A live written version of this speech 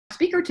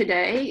speaker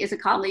today is a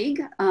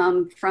colleague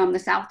from the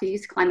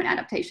Southeast Climate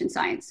Adaptation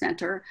Science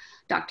Center,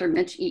 Dr.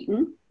 Mitch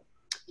Eaton.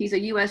 He's a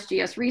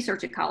USGS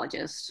research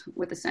ecologist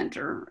with the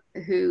center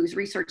whose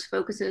research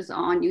focuses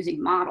on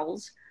using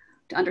models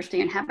to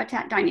understand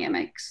habitat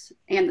dynamics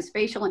and the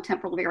spatial and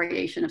temporal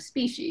variation of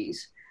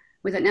species,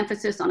 with an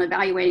emphasis on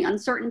evaluating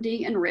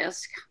uncertainty and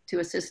risk to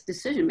assist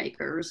decision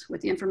makers with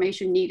the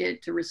information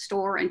needed to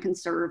restore and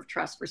conserve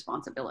trust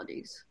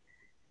responsibilities.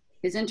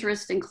 His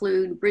interests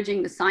include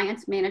bridging the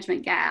science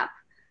management gap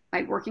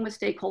by working with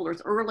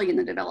stakeholders early in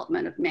the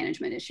development of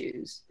management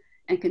issues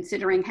and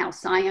considering how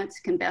science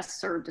can best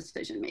serve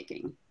decision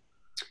making.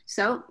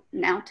 So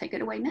now take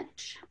it away,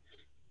 Mitch.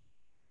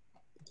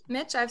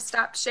 Mitch, I've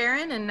stopped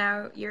sharing and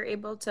now you're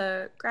able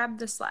to grab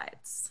the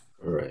slides.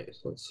 All right,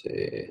 let's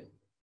see.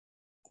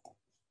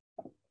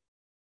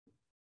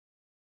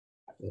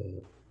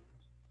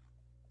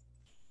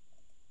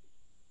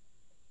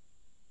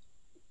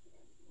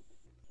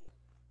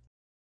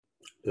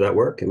 Does that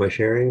work? Am I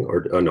sharing?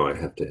 Or, oh no, I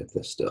have to hit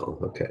this still.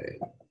 Okay.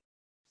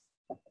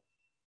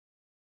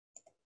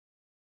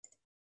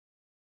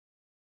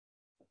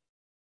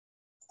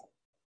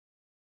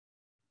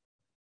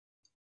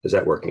 Is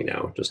that working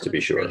now, just to be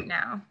sure? Great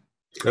now.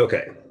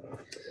 Okay.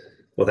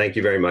 Well, thank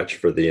you very much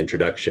for the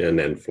introduction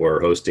and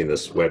for hosting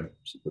this web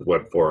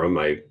forum.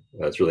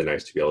 It's really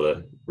nice to be able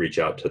to reach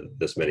out to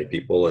this many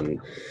people, and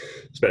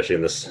especially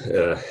in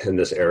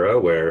this era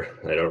where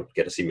I don't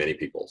get to see many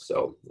people.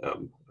 So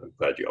I'm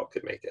glad you all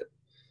could make it.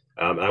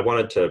 I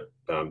want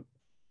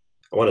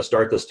to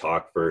start this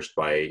talk first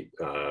by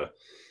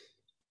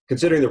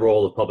considering the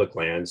role of public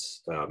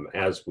lands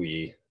as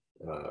we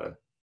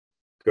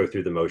go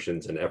through the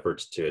motions and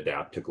efforts to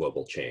adapt to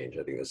global change.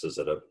 I think this is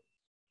an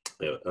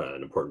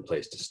important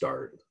place to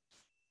start.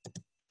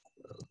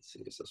 Let's see,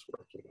 is this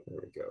working? There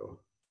we go.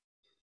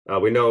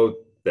 We know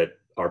that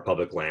our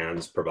public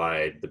lands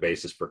provide the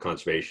basis for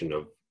conservation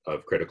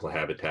of critical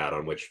habitat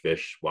on which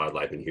fish,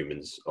 wildlife, and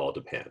humans all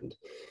depend.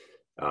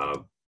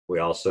 We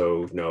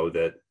also know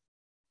that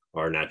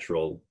our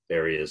natural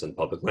areas and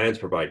public lands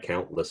provide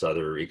countless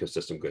other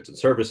ecosystem goods and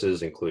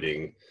services,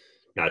 including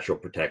natural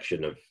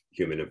protection of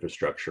human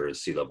infrastructure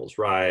as sea levels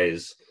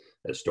rise,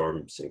 as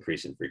storms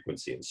increase in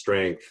frequency and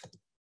strength.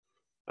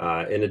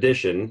 In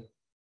addition,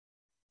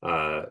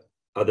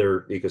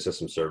 other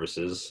ecosystem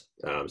services,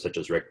 such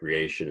as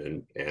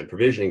recreation and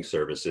provisioning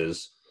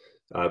services,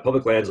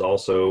 public lands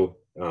also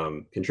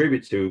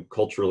contribute to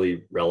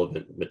culturally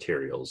relevant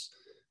materials.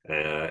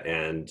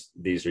 And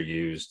these are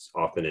used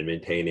often in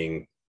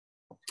maintaining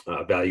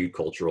valued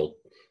cultural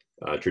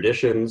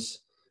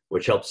traditions,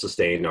 which helps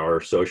sustain our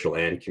social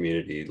and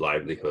community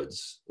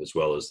livelihoods, as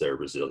well as their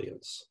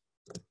resilience.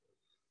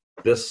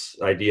 This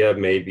idea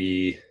may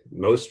be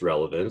most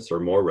relevant or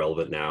more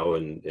relevant now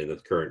in the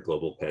current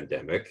global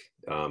pandemic.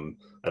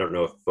 I don't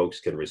know if folks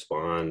can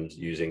respond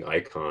using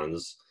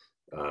icons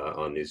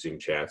on these Zoom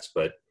chats,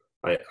 but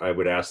I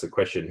would ask the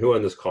question, who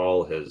on this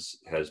call has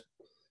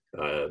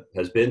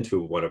been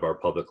to one of our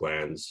public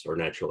lands or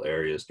natural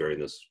areas during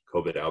this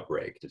COVID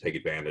outbreak to take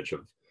advantage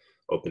of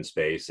open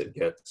space and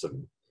get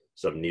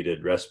some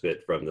needed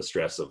respite from the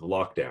stress of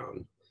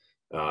lockdown?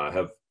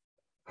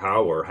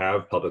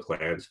 Have public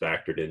lands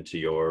factored into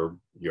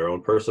your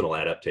own personal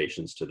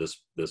adaptations to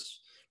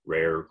this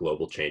rare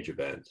global change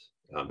event?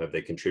 Have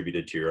they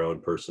contributed to your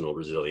own personal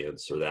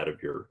resilience or that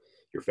of your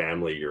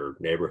family, your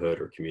neighborhood,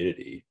 or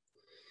community?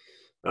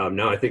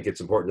 Now, I think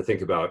it's important to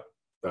think about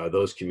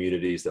those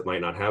communities that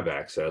might not have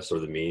access or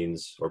the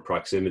means or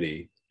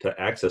proximity to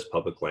access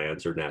public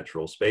lands or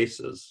natural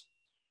spaces.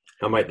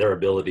 How might their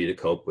ability to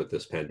cope with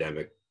this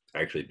pandemic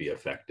actually be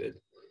affected?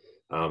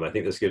 I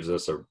think this gives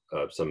us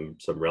some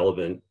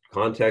relevant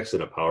context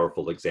and a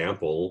powerful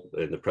example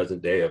in the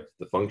present day of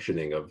the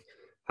functioning of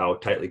how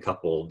tightly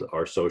coupled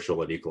our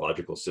social and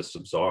ecological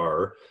systems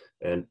are,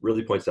 and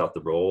really points out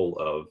the role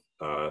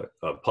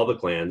of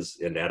public lands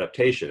in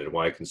adaptation and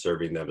why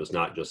conserving them is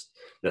not just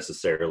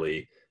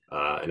necessarily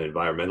an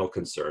environmental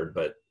concern,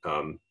 but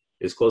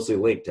is closely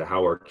linked to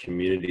how our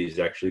communities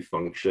actually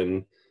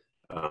function,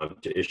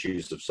 to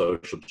issues of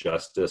social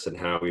justice and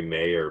how we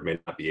may or may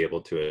not be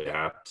able to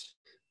adapt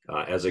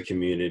as a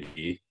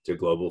community to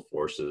global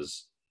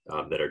forces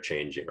that are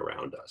changing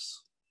around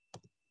us.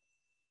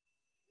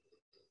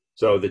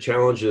 So the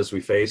challenges we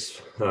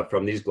face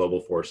from these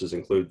global forces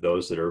include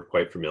those that are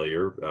quite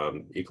familiar.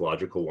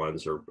 Ecological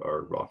ones are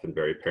often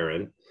very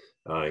apparent.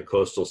 In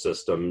coastal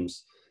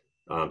systems,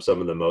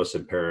 some of the most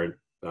apparent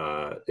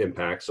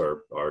impacts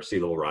are sea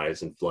level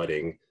rise and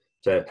flooding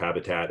to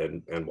habitat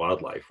and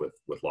wildlife,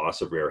 with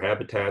loss of rare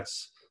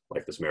habitats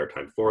like this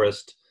maritime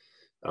forest,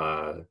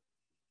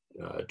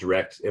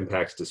 direct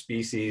impacts to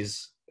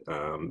species,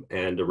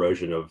 and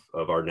erosion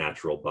of our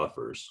natural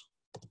buffers.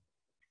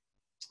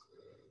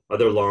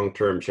 Other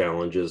long-term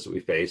challenges we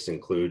face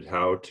include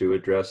how to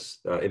address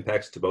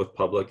impacts to both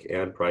public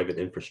and private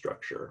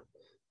infrastructure.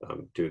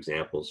 Two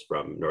examples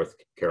from North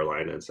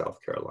Carolina and South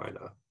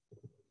Carolina.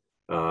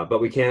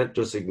 But we can't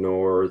just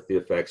ignore the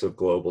effects of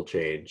global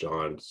change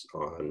on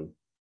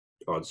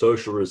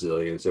social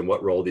resilience and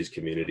what role these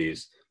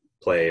communities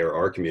play, or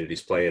our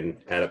communities play, in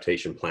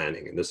adaptation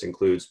planning. And this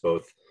includes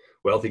both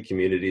wealthy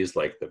communities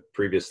like the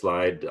previous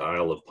slide,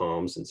 Isle of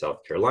Palms in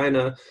South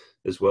Carolina,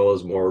 as well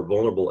as more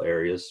vulnerable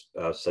areas,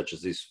 such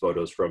as these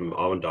photos from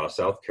Avondale,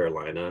 South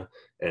Carolina,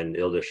 and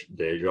Ile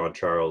de Jean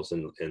Charles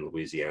in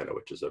Louisiana,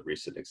 which is a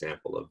recent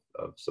example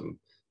of some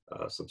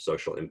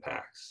social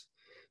impacts.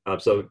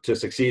 So to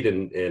succeed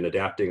in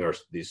adapting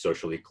these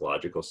social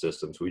ecological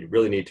systems, we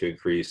really need to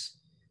increase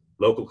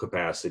local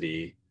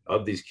capacity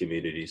of these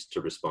communities to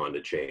respond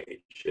to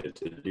change. And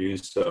to do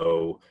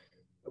so,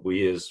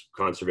 we as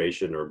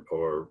conservation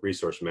or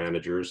resource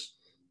managers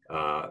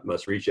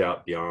must reach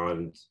out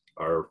beyond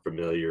our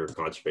familiar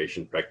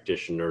conservation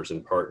practitioners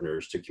and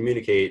partners to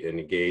communicate and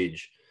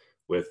engage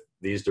with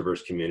these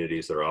diverse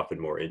communities that are often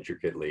more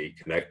intricately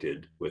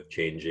connected with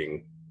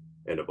changing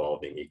and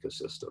evolving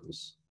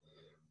ecosystems.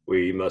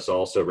 We must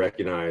also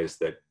recognize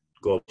that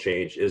global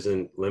change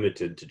isn't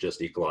limited to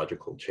just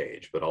ecological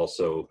change, but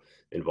also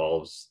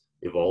involves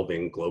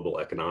evolving global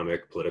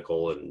economic,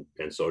 political,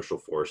 and social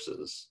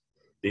forces.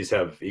 These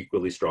have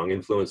equally strong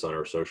influence on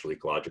our social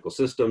ecological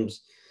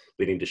systems,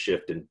 leading to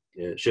shifts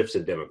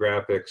in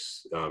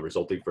demographics,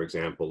 resulting, for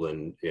example,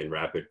 in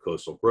rapid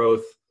coastal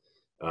growth,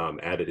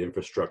 added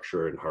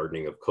infrastructure and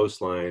hardening of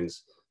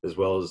coastlines, as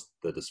well as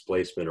the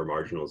displacement or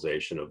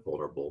marginalization of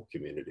vulnerable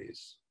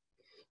communities.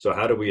 So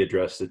how do we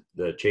address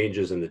the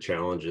changes and the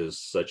challenges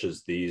such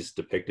as these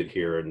depicted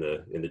here in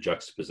the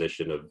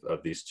juxtaposition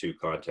of these two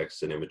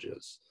contexts and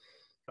images?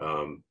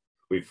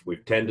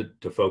 We've tended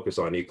to focus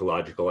on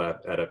ecological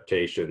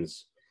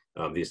adaptations.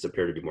 These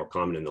appear to be more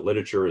common in the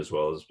literature as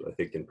well as, I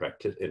think, in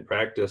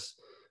practice.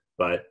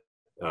 But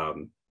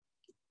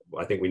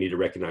I think we need to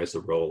recognize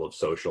the role of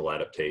social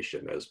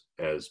adaptation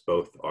as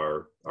both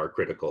are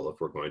critical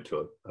if we're going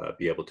to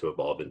be able to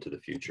evolve into the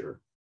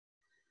future.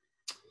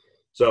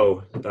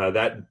 So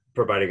that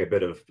providing a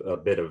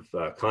bit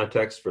of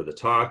context for the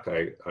talk,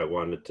 I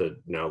wanted to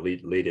now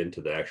lead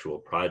into the actual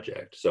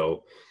project.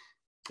 So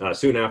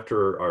soon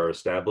after our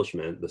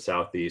establishment, the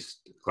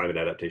Southeast Climate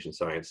Adaptation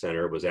Science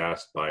Center was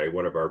asked by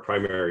one of our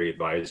primary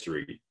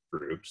advisory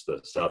groups, the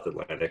South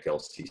Atlantic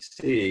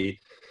LCC,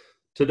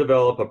 to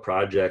develop a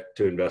project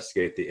to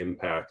investigate the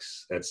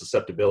impacts and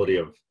susceptibility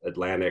of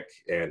Atlantic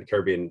and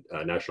Caribbean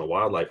national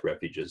wildlife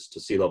refuges to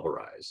sea level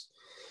rise.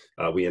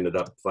 We ended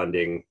up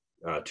funding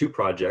 2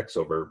 projects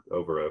over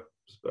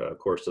a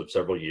course of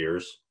several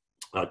years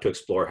to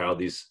explore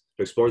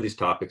these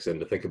topics and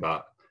to think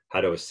about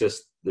how to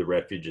assist the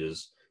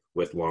refuges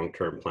with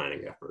long-term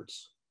planning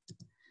efforts.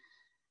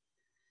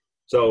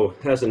 So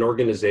as an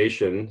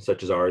organization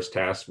such as ours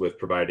tasked with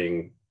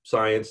providing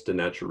science to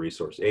natural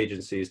resource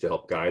agencies to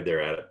help guide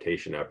their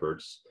adaptation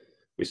efforts,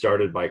 we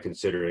started by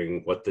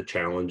considering what the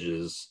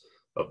challenges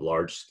of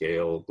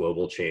large-scale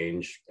global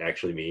change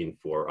actually mean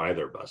for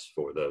either of us,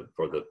 for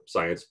the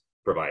science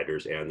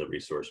providers and the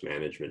resource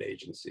management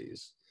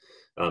agencies.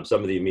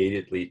 Some of the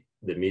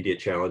immediate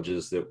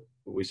challenges that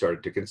we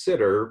started to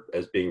consider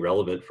as being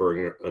relevant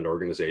for an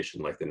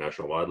organization like the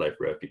National Wildlife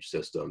Refuge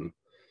System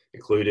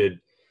included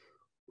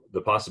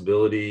the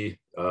possibility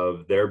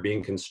of their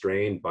being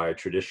constrained by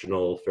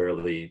traditional,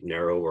 fairly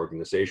narrow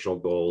organizational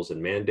goals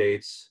and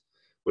mandates,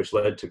 which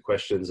led to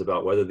questions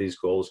about whether these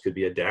goals could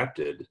be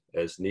adapted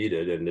as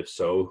needed, and if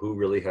so, who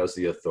really has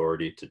the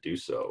authority to do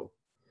so.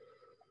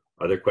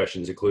 Other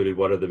questions included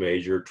what are the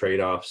major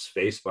trade-offs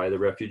faced by the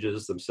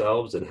refuges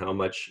themselves, and how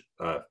much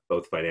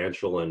both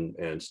financial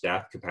and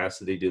staff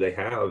capacity do they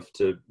have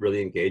to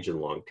really engage in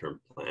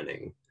long-term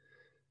planning.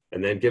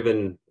 And then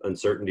given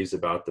uncertainties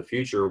about the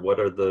future, what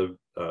are the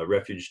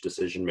refuge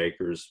decision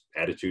makers'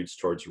 attitudes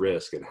towards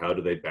risk, and how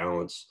do they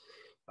balance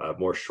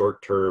more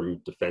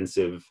short-term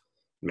defensive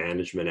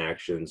management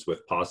actions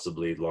with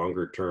possibly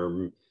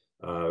longer-term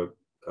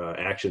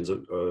actions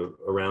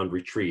around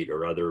retreat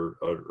or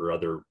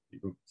other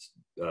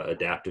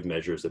adaptive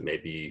measures that may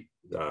be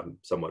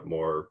somewhat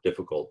more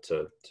difficult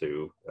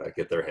to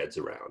get their heads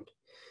around.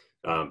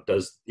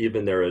 Does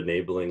even their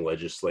enabling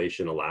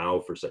legislation allow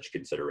for such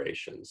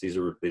considerations? These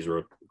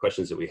are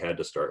questions that we had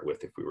to start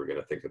with if we were going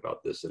to think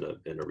about this in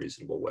a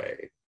reasonable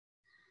way.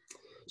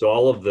 So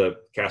all of the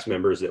CASC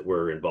members that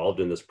were involved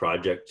in this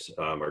project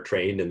are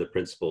trained in the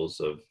principles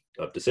of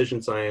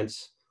decision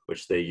science,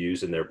 which they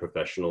use in their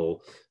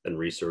professional and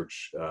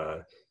research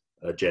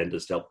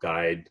agendas to help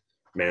guide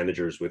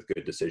managers with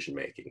good decision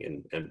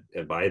making.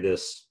 And by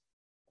this,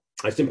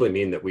 I simply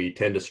mean that we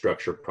tend to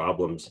structure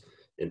problems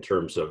in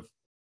terms of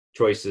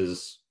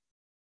choices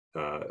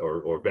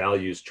or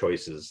values,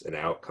 choices, and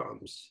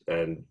outcomes.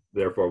 And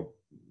therefore,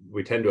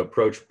 we tend to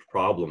approach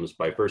problems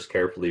by first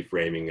carefully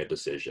framing a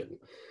decision,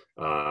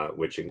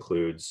 which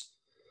includes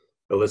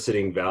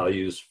eliciting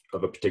values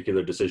of a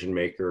particular decision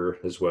maker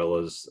as well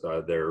as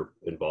their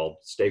involved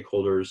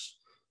stakeholders,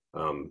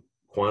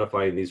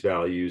 quantifying these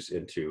values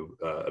into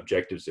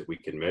objectives that we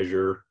can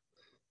measure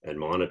and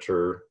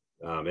monitor,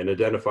 and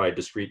identify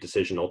discrete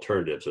decision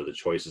alternatives, or the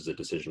choices a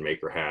decision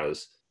maker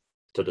has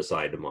to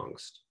decide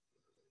amongst.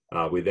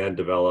 We then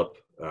develop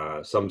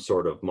some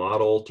sort of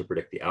model to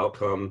predict the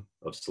outcome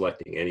of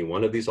selecting any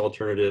one of these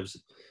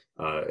alternatives,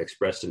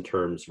 expressed in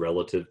terms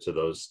relative to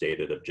those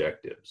stated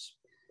objectives.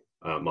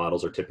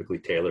 Models are typically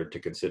tailored to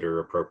consider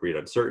appropriate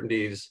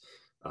uncertainties,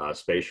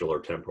 spatial or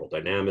temporal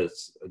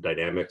dynamics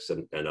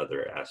and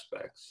other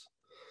aspects.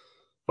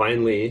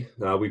 Finally,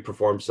 we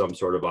perform some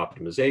sort of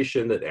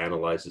optimization that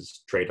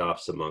analyzes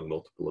trade-offs among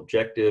multiple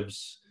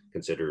objectives,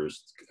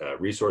 considers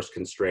resource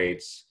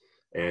constraints,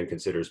 and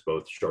considers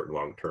both short and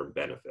long-term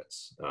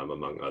benefits,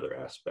 among other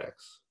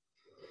aspects.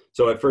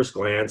 So at first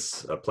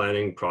glance, a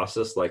planning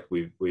process like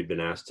we've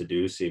been asked to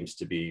do seems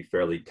to be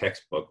fairly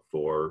textbook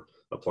for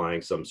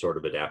applying some sort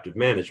of adaptive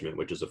management,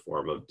 which is a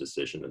form of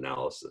decision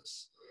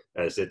analysis,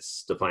 as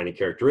its defining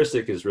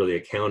characteristic is really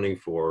accounting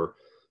for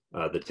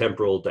the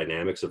temporal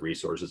dynamics of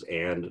resources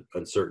and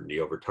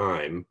uncertainty over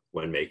time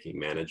when making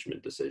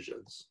management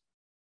decisions.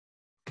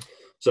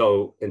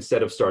 So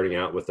instead of starting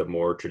out with a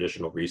more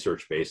traditional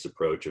research-based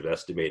approach of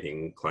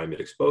estimating climate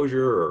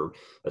exposure or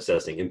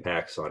assessing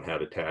impacts on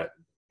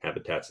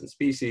habitats and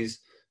species,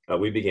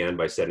 we began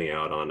by setting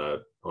out on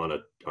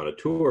a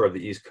tour of the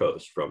East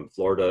Coast from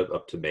Florida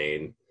up to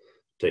Maine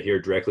to hear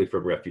directly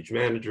from refuge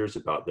managers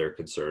about their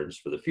concerns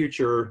for the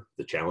future,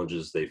 the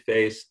challenges they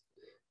faced,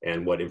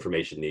 and what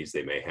information needs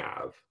they may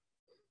have.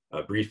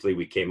 Briefly,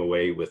 we came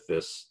away with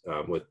this,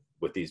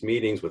 with these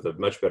meetings with a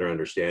much better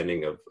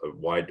understanding of a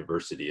wide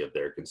diversity of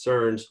their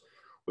concerns,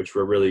 which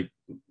were really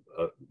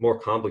more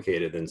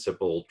complicated than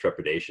simple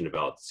trepidation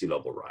about sea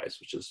level rise,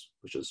 which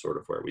is sort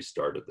of where we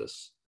started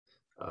this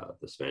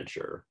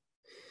venture.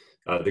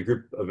 The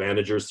group of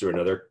managers, through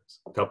another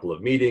couple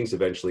of meetings,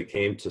 eventually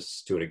came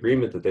to an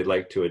agreement that they'd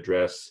like to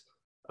address,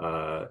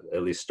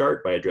 at least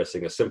start by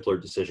addressing a simpler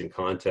decision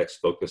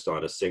context focused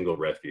on a single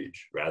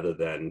refuge, rather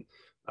than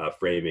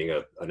framing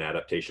an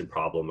adaptation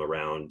problem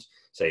around,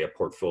 say, a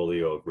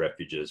portfolio of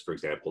refuges, for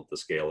example, at the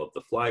scale of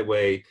the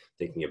flyway,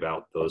 thinking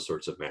about those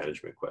sorts of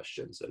management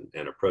questions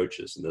and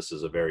approaches. And this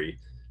is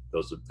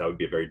that would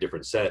be a very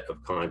different set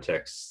of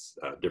contexts,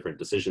 different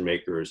decision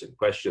makers and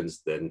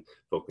questions than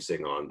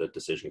focusing on the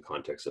decision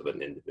context of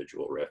an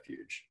individual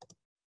refuge.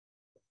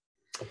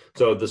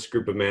 So this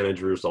group of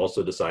managers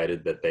also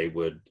decided that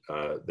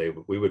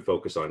we would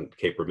focus on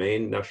Cape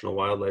Remain National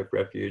Wildlife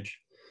Refuge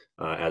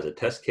as a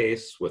test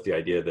case, with the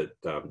idea that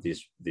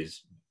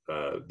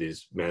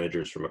these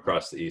managers from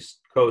across the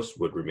East Coast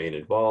would remain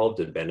involved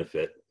and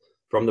benefit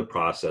from the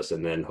process,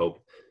 and then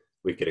hope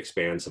we could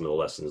expand some of the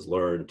lessons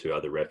learned to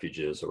other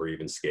refuges, or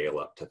even scale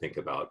up to think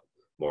about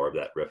more of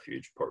that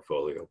refuge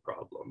portfolio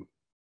problem.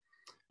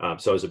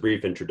 So as a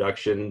brief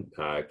introduction,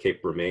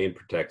 Cape Remain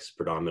protects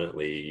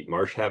predominantly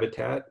marsh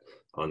habitat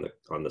on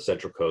the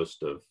central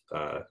coast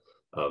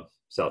of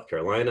South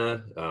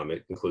Carolina.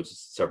 It includes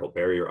several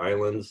barrier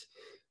islands.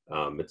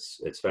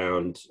 It's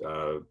found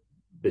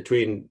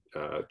between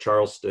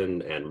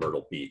Charleston and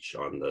Myrtle Beach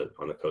on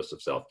the coast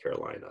of South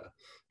Carolina.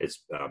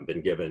 It's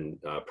been given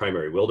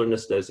primary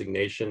wilderness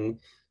designation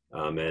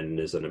and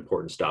is an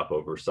important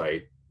stopover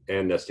site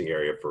and nesting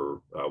area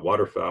for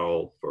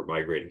waterfowl, for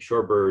migrating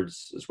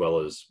shorebirds, as well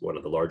as one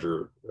of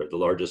the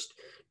largest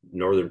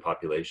northern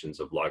populations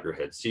of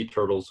loggerhead sea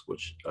turtles,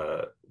 which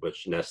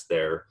nest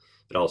there.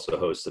 It also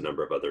hosts a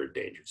number of other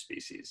endangered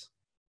species.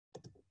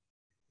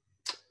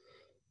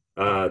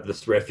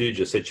 This refuge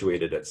is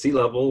situated at sea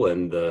level,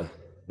 and the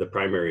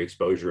primary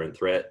exposure and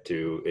threat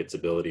to its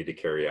ability to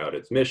carry out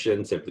its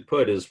mission, simply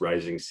put, is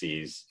rising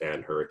seas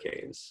and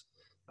hurricanes.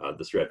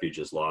 This refuge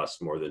has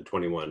lost more than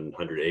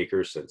 2,100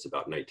 acres since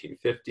about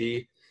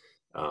 1950.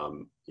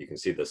 You can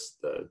see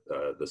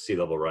the sea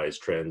level rise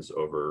trends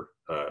over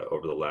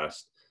the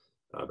last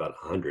about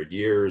 100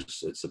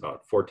 years. It's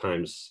about 4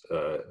 times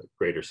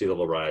greater sea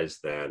level rise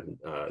than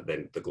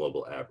the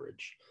global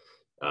average.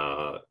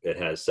 It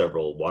has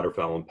several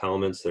waterfowl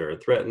impoundments that are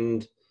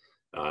threatened,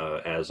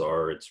 as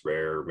are its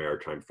rare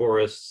maritime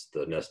forests,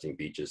 the nesting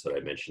beaches that I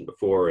mentioned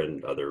before,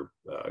 and other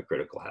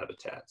critical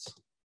habitats.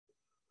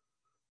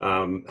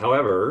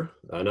 However,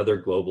 another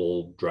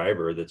global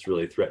driver that's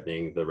really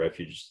threatening the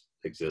refuge's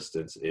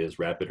existence is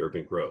rapid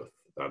urban growth.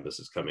 This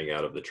is coming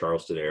out of the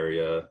Charleston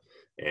area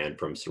and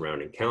from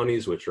surrounding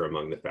counties, which are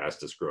among the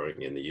fastest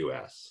growing in the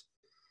US.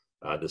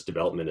 This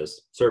development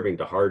is serving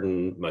to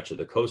harden much of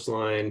the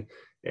coastline,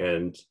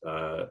 and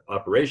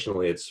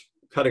operationally, it's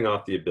cutting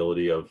off the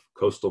ability of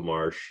coastal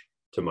marsh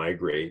to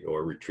migrate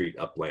or retreat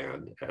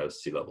upland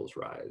as sea levels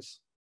rise.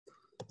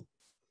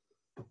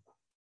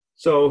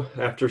 So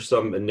after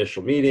some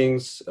initial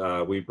meetings,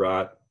 we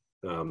brought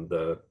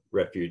the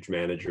refuge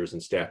managers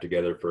and staff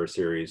together for a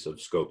series of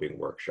scoping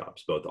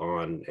workshops, both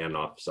on and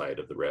off site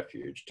of the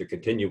refuge, to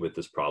continue with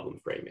this problem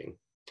framing.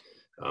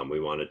 We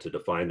wanted to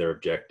define their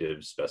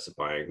objectives,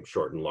 specifying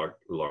short and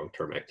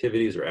long-term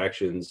activities or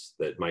actions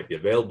that might be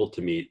available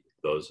to meet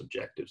those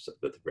objectives that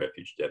the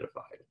refuge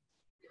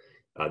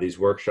identified. These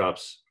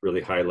workshops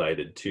really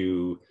highlighted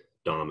 2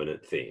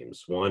 dominant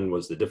themes. One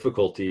was the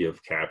difficulty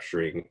of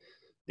capturing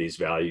these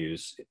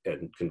values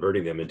and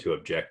converting them into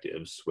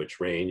objectives, which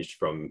ranged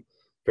from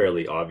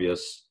fairly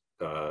obvious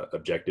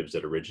objectives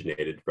that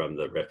originated from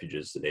the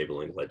refuge's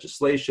enabling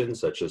legislation,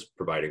 such as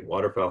providing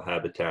waterfowl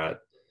habitat,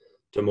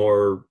 to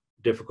more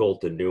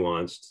difficult and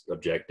nuanced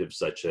objectives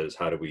such as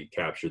how do we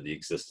capture the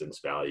existence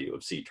value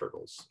of sea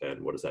turtles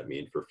and what does that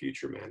mean for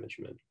future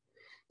management.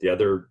 The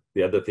other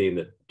theme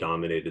that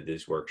dominated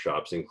these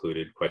workshops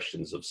included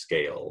questions of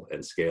scale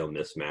and scale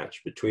mismatch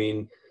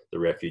between the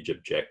refuge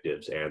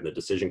objectives and the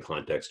decision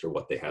context or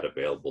what they had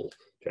available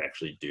to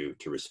actually do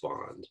to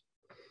respond.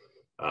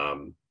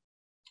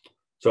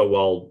 So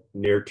while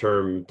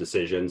near-term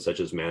decisions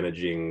such as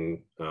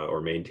managing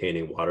or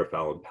maintaining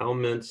waterfowl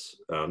impoundments,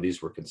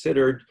 these were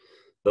considered,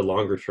 the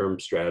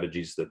longer-term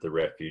strategies that the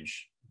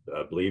refuge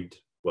believed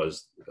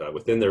was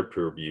within their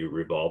purview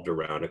revolved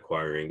around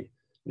acquiring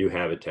new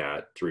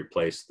habitat to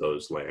replace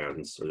those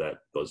lands or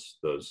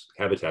those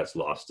habitats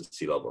lost to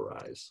sea level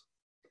rise.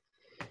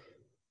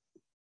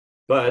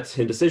 But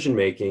in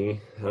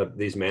decision-making,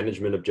 these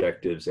management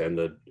objectives and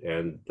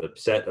the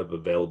set of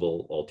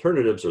available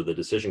alternatives or the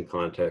decision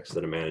context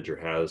that a manager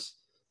has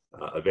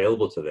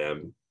available to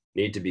them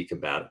need to be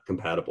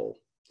compatible.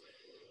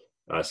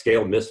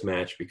 Scale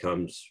mismatch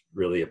becomes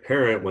really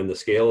apparent when the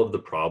scale of the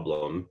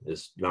problem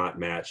is not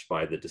matched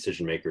by the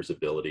decision maker's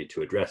ability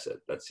to address it.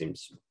 That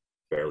seems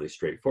fairly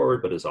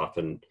straightforward, but is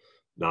often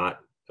not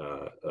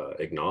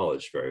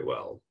acknowledged very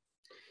well.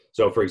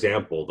 So for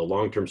example, the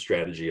long-term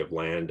strategy of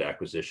land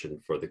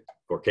acquisition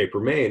for Cape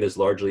Remain is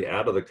largely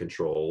out of the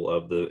control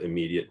of the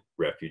immediate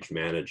refuge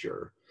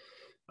manager.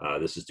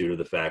 This is due to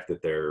the fact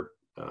that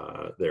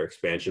their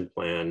expansion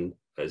plan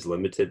is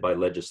limited by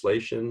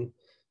legislation.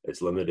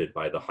 It's limited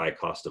by the high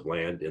cost of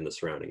land in the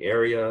surrounding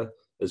area,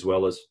 as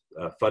well as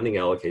funding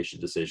allocation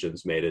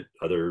decisions made at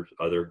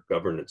other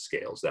governance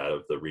scales, that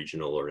of the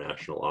regional or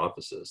national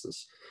offices.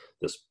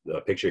 This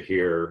picture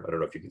here, I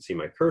don't know if you can see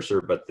my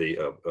cursor, but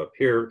up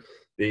here,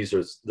 this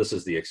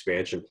is the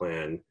expansion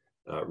plan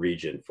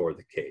region for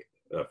the Cape,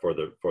 for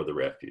the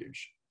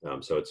refuge.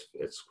 So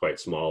it's quite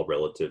small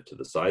relative to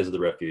the size of the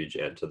refuge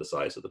and to the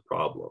size of the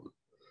problem.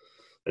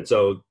 And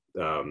so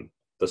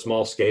the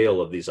small scale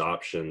of these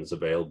options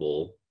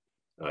available,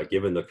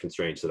 given the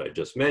constraints that I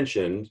just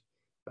mentioned,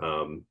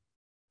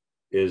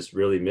 is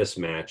really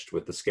mismatched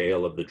with the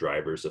scale of the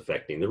drivers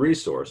affecting the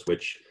resource,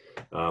 which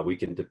we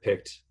can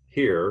depict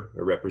here,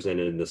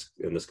 represented in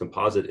this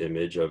composite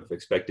image of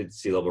expected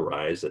sea level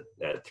rise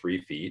at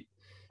 3 feet,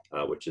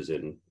 which is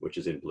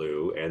in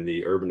blue, and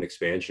the urban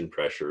expansion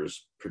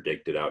pressures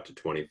predicted out to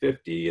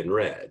 2050 in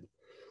red.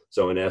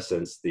 So in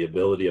essence, the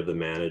ability of the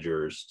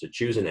managers to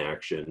choose an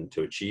action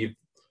to achieve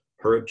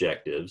her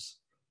objectives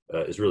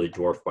is really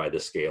dwarfed by the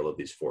scale of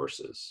these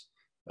forces.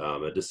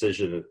 A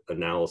decision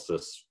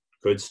analysis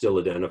could still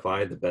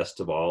identify the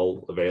best of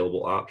all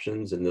available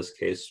options. In this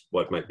case,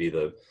 what might be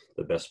the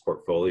best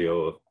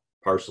portfolio of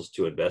parcels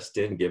to invest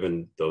in,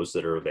 given those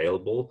that are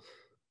available.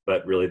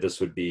 But really, this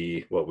would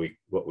be what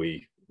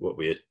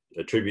we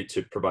attribute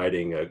to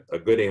providing a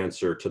good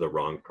answer to the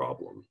wrong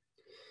problem.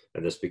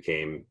 And this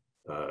became,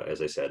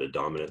 as I said, a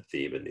dominant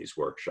theme in these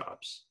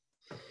workshops.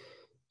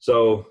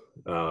 So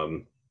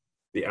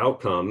the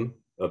outcome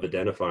of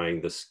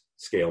identifying this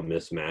scale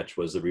mismatch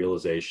was the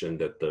realization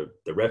that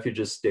the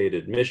refuge's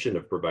stated mission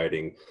of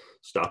providing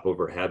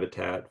stopover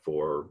habitat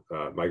for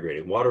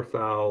migrating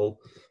waterfowl,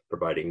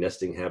 providing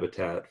nesting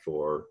habitat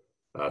for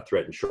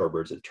threatened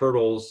shorebirds and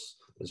turtles,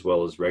 as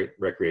well as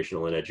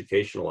recreational and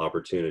educational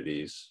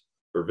opportunities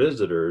for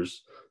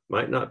visitors,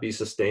 might not be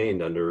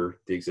sustained under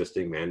the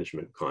existing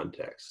management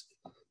context.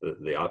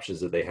 The options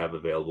that they have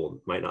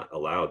available might not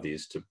allow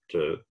these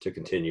to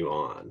continue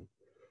on.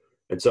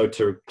 And so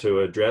to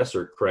address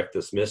or correct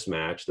this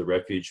mismatch, the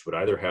refuge would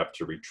either have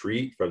to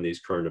retreat from these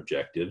current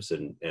objectives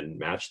and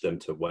match them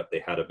to what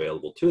they had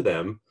available to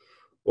them,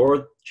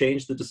 or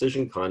change the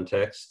decision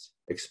context,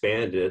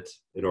 expand it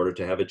in order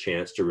to have a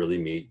chance to really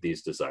meet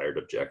these desired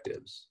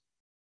objectives.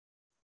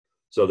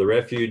 So the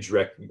refuge,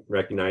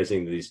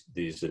 recognizing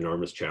these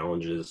enormous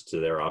challenges to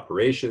their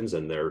operations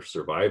and their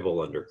survival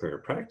under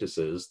current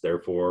practices,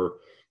 therefore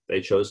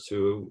they chose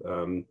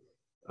to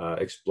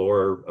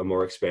explore a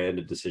more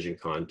expanded decision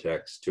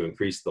context to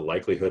increase the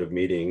likelihood of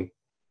meeting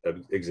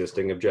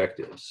existing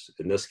objectives.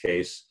 In this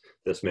case,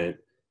 this meant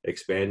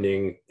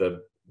expanding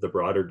the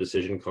broader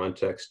decision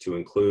context to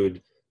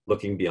include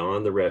looking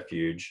beyond the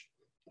refuge,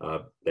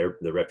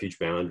 the refuge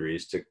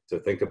boundaries, to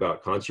think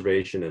about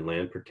conservation and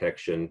land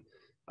protection,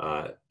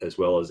 as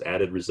well as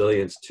added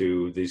resilience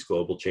to these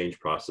global change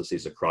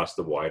processes across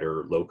the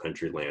wider low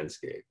country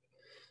landscape.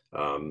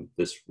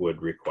 This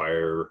would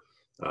require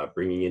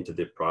bringing into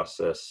the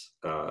process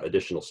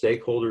additional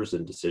stakeholders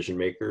and decision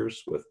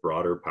makers with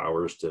broader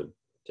powers to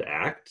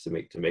act, to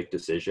make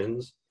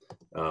decisions,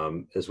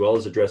 as well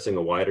as addressing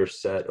a wider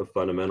set of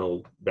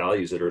fundamental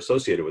values that are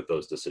associated with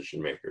those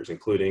decision makers,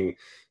 including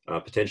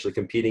potentially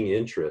competing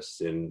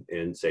interests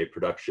in say,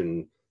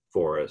 production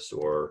forests,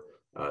 or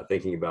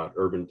thinking about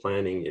urban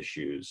planning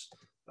issues,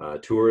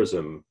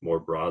 tourism more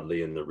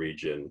broadly in the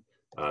region,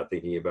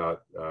 thinking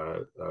about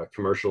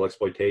commercial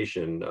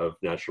exploitation of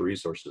natural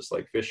resources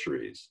like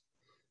fisheries.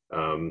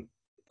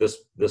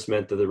 This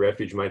meant that the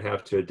refuge might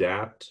have to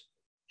adapt,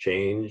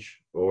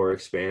 change or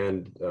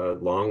expand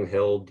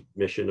long-held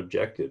mission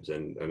objectives.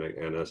 And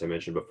as I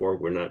mentioned before,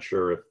 we're not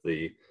sure if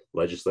the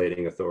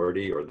legislating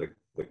authority or the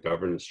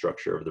governance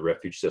structure of the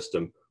refuge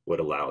system would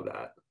allow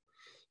that.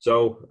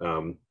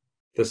 So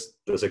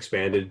this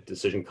expanded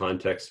decision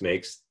context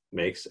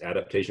makes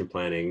adaptation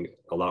planning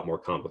a lot more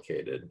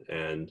complicated,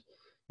 and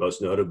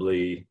most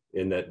notably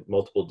in that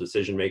multiple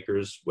decision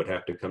makers would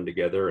have to come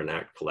together and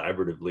act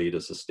collaboratively to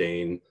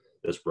sustain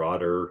this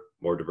broader,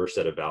 more diverse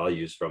set of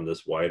values from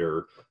this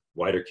wider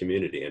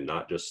community, and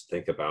not just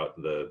think about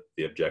the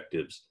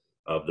objectives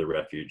of the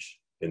refuge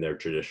in their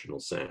traditional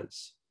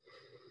sense.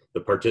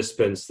 The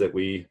participants that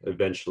we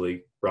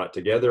eventually brought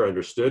together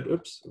understood,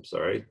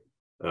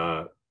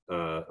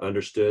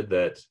 understood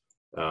that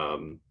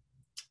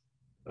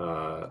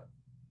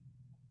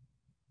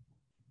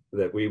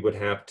that we would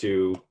have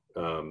to,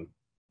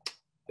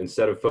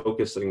 instead of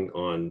focusing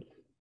on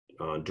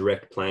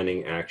direct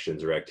planning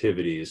actions or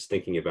activities,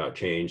 thinking about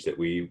change, that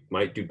we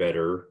might do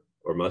better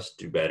or must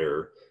do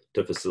better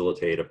to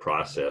facilitate a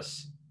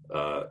process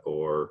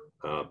or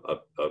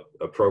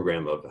a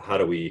program of how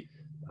do we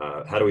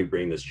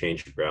bring this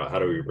change about? How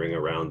do we bring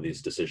around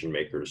these decision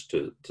makers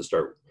to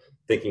start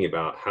thinking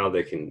about how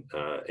they can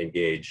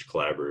engage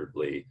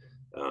collaboratively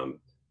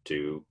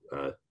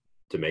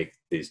to make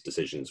these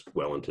decisions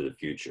well into the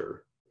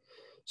future.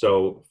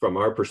 So from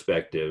our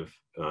perspective,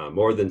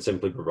 more than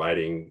simply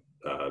providing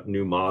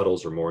new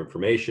models or more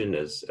information,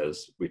 as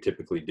we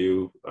typically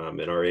do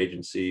in our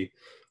agency,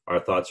 our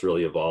thoughts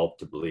really evolved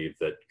to believe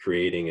that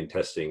creating and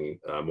testing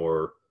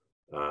more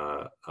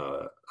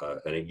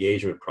an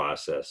engagement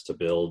process to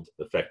build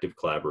effective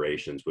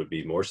collaborations would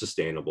be more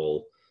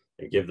sustainable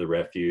and give the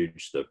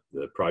refuge, the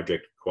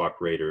project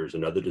cooperators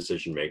and other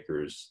decision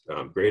makers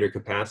greater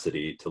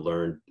capacity to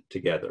learn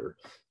together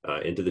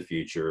into the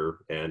future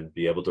and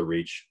be able to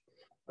reach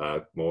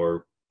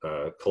more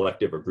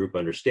collective or group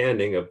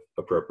understanding of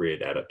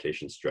appropriate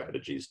adaptation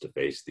strategies to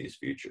face these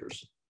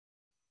futures.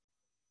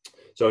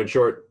 So in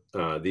short,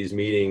 these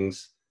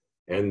meetings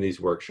and these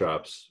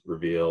workshops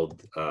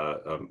revealed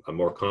a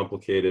more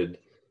complicated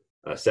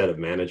set of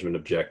management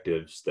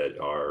objectives that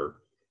are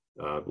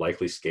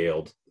likely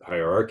scaled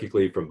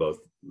hierarchically from both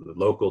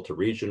local to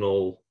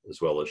regional, as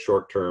well as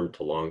short-term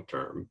to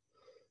long-term.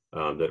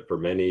 That for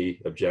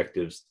many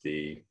objectives,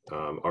 the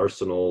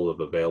arsenal of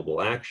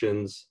available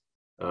actions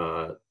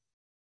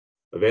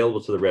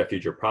available to the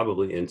refuge are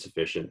probably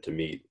insufficient to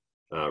meet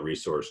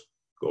resource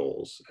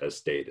goals as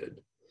stated.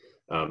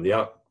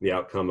 The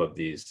outcome of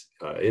these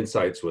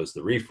insights was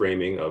the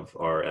reframing of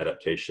our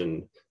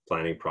adaptation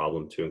planning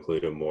problem to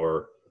include a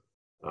more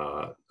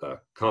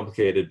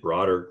complicated,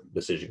 broader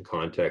decision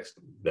context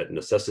that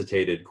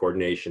necessitated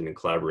coordination and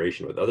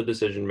collaboration with other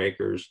decision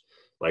makers,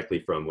 likely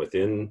from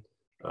within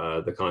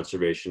the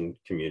conservation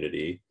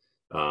community,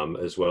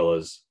 as well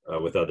as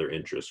with other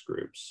interest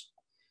groups.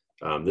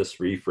 This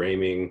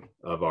reframing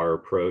of our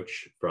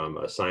approach from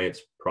a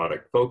science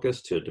product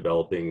focus to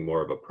developing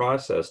more of a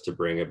process to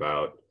bring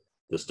about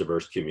this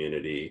diverse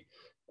community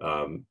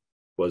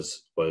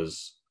was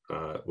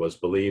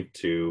believed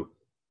to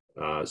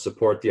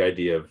support the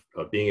idea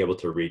of being able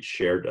to reach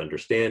shared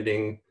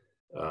understanding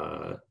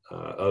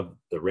of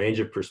the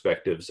range of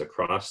perspectives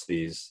across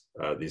this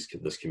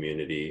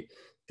community,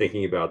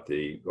 thinking about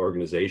the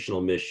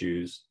organizational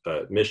missions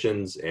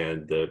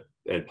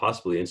and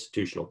possibly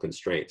institutional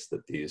constraints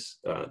that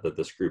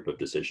this group of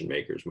decision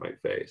makers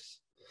might face.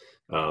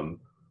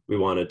 We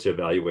wanted to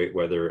evaluate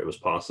whether it was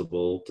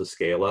possible to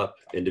scale up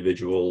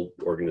individual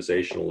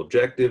organizational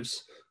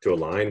objectives to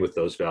align with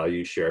those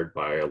values shared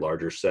by a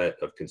larger set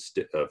of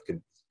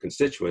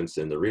constituents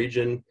in the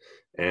region,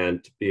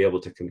 and to be able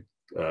to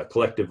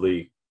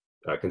collectively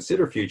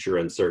consider future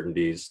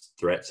uncertainties,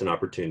 threats, and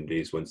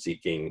opportunities when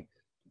seeking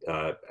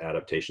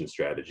adaptation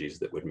strategies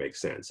that would make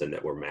sense and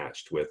that were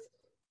matched with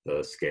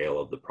the scale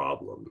of the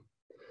problem.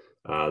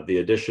 The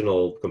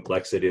additional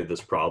complexity of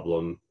this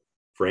problem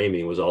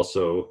framing was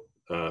also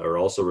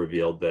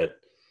revealed that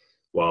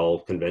while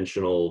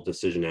conventional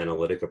decision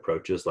analytic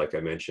approaches, like I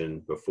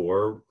mentioned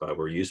before,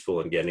 were useful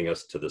in getting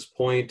us to this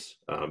point,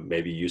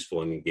 maybe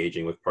useful in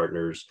engaging with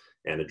partners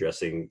and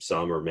addressing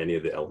some or many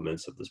of the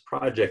elements of this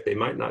project, they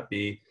might not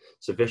be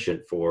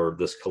sufficient for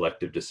this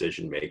collective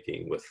decision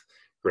making with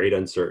great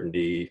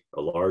uncertainty,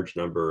 a large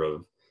number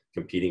of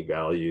competing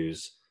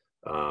values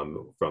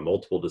from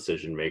multiple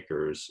decision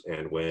makers,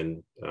 and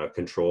when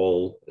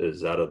control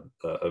is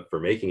for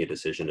making a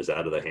decision is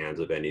out of the hands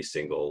of any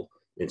single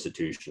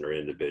institution or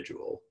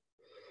individual.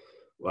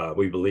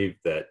 We believe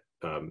that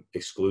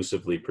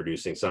exclusively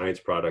producing science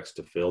products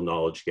to fill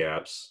knowledge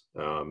gaps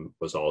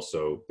was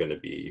also going to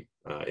be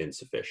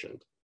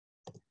insufficient.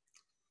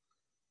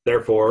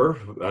 Therefore,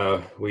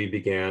 we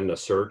began a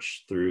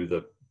search through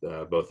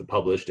both the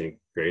published and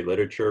gray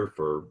literature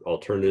for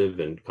alternative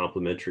and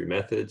complementary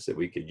methods that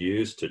we could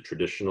use to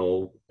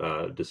traditional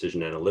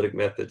decision analytic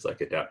methods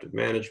like adaptive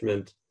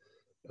management,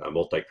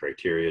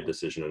 multi-criteria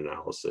decision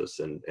analysis,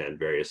 and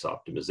various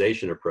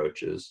optimization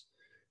approaches,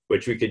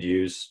 which we could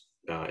use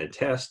and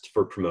test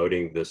for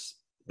promoting this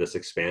this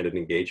expanded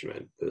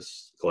engagement,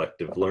 this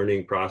collective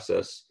learning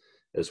process,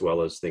 as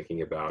well as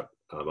thinking about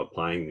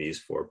applying these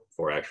for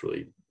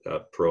actually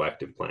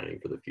proactive planning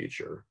for the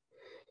future.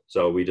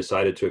 So we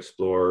decided to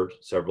explore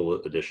several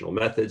additional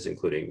methods,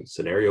 including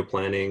scenario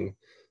planning,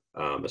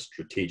 a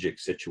strategic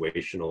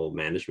situational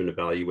management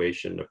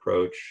evaluation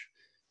approach,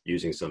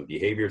 using some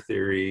behavior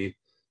theory,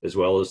 as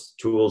well as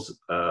tools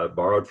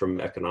borrowed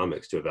from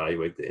economics to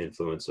evaluate the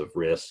influence of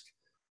risk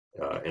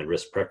and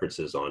risk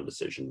preferences on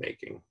decision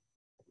making.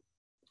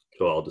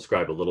 So I'll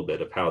describe a little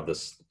bit of how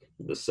this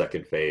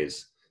second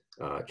phase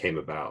came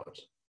about.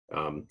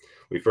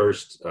 We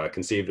first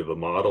conceived of a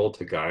model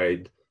to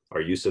guide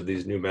our use of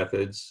these new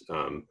methods.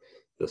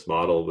 This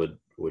model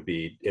would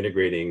be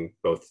integrating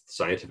both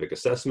scientific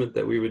assessment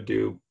that we would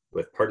do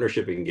with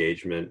partnership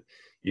engagement,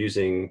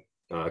 using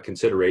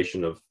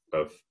consideration of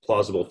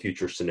plausible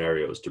future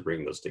scenarios to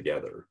bring those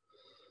together.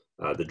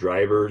 The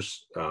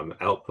drivers,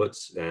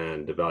 outputs,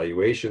 and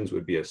evaluations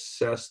would be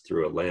assessed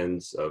through a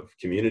lens of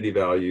community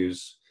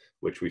values,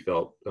 which we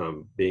felt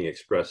being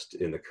expressed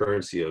in the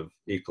currency of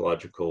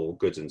ecological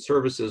goods and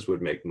services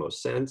would make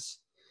most sense,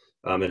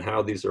 and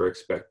how these are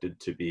expected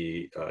to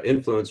be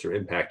influenced or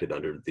impacted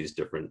under these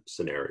different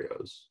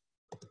scenarios.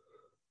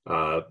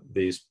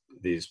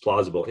 These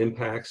plausible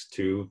impacts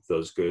to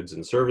those goods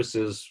and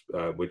services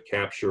would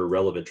capture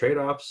relevant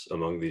trade-offs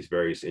among these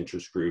various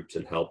interest groups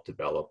and help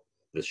develop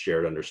this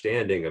shared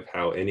understanding of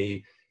how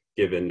any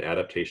given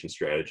adaptation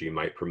strategy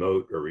might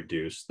promote or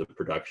reduce the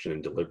production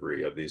and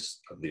delivery of these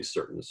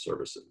certain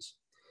services.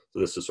 So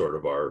this is sort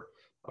of our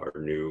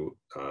new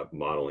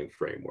modeling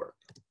framework.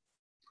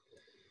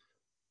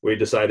 We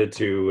decided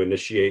to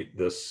initiate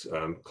this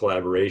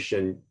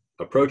collaboration,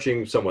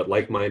 approaching somewhat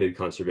like-minded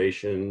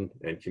conservation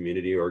and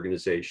community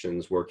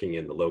organizations working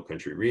in the Low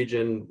Country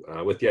region,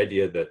 with the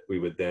idea that we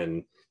would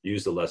then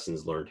use the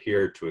lessons learned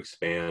here to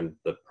expand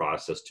the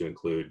process to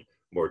include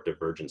more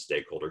divergent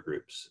stakeholder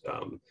groups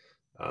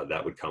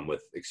that would come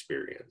with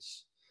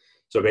experience.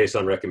 So based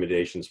on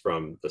recommendations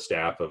from the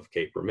staff of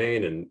Cape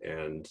Remain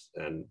and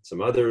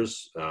some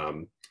others,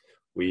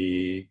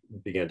 we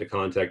began to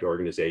contact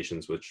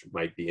organizations which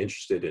might be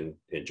interested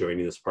in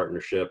joining this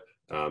partnership.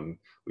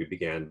 We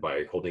began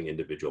by holding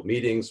individual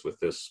meetings with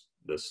this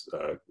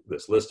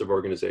list of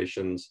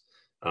organizations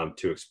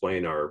to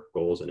explain our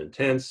goals and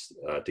intents,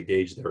 to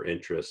gauge their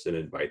interests and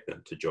invite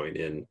them to join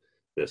in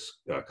this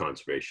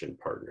conservation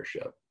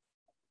partnership.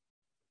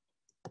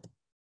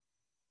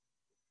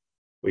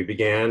 We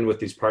began with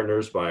these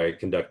partners by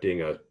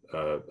conducting a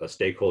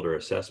stakeholder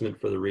assessment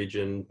for the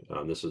region.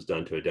 This was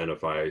done to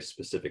identify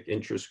specific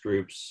interest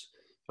groups,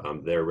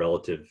 their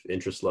relative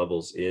interest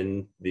levels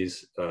in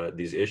these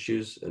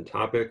issues and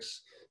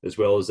topics, as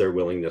well as their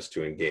willingness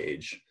to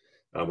engage.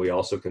 We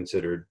also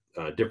considered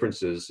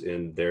differences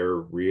in their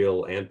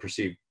real and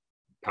perceived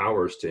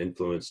powers to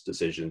influence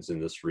decisions in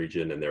this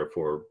region and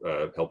therefore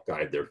help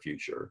guide their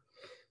future.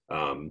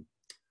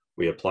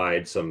 We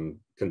applied some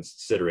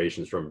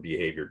considerations from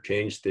behavior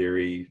change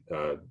theory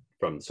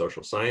from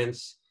social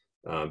science,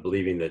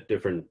 believing that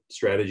different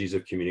strategies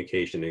of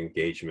communication and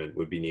engagement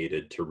would be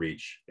needed to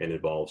reach and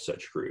involve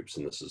such groups.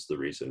 And this is the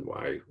reason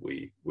why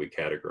we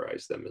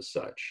categorize them as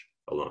such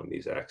along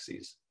these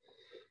axes.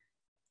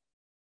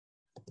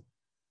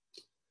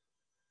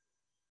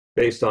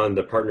 Based on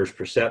the partners'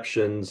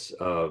 perceptions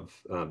of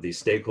these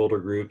stakeholder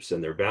groups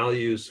and their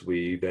values,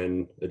 we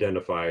then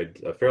identified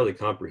a fairly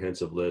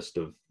comprehensive list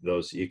of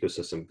those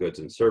ecosystem goods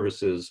and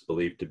services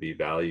believed to be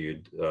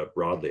valued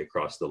broadly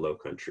across the Low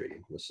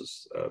Country.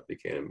 This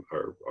became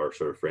our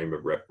sort of frame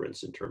of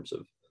reference in terms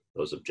of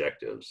those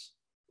objectives.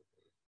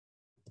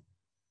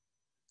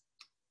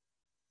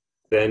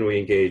 Then we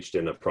engaged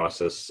in a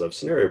process of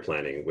scenario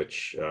planning,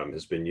 which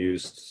has been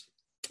used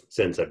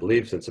since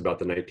about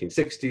the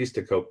 1960s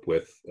to cope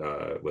with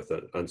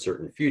an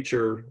uncertain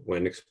future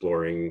when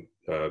exploring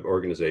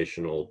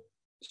organizational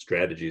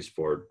strategies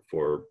for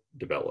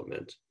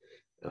development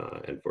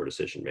and for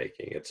decision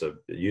making. It's a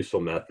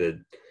useful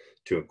method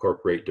to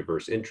incorporate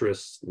diverse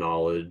interests,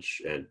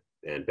 knowledge,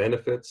 and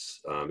benefits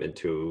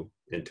into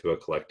a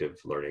collective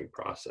learning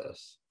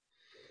process.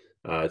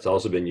 It's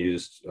also been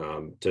used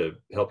to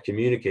help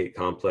communicate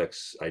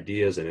complex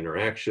ideas and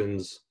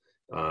interactions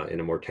in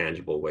a more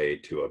tangible way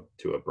to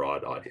a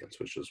broad audience,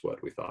 which is what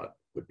we thought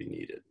would be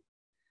needed.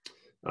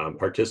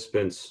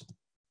 Participants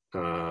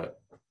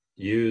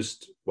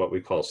used what we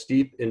call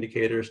STEEP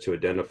indicators to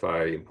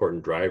identify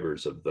important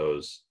drivers of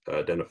those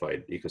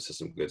identified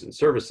ecosystem goods and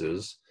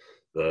services.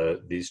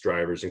 These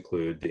drivers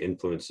include the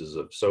influences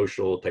of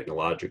social,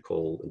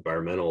 technological,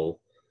 environmental,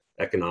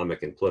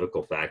 economic, and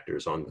political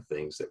factors on the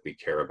things that we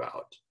care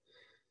about.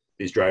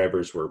 These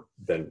drivers were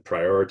then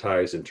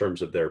prioritized in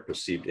terms of their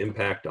perceived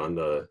impact on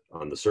the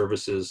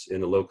services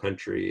in the Low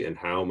Country and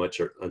how much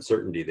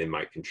uncertainty they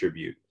might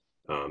contribute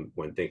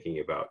when thinking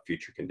about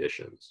future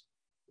conditions.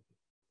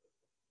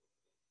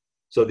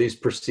 So these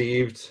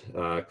perceived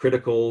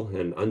critical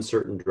and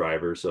uncertain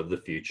drivers of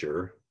the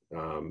future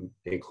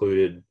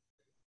included,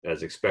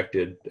 as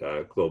expected,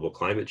 global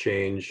climate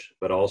change,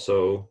 but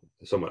also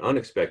somewhat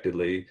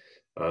unexpectedly,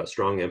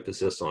 strong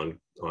emphasis on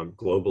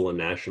global and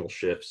national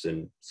shifts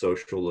in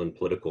social and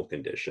political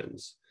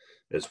conditions,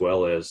 as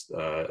well as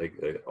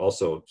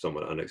also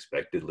somewhat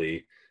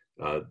unexpectedly,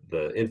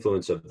 the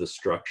influence of the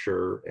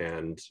structure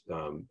and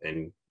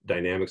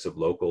dynamics of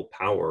local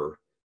power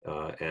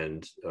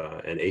and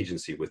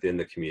agency within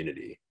the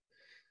community.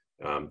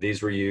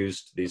 These were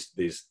used,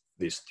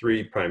 these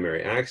three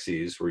primary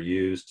axes were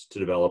used to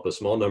develop a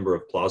small number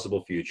of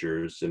plausible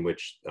futures in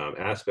which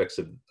aspects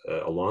of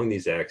along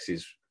these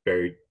axes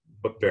varied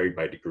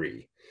by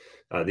degree.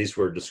 These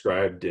were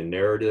described in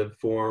narrative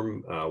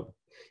form,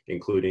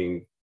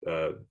 including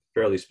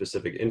fairly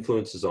specific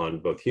influences on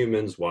both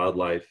humans,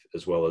 wildlife,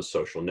 as well as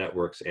social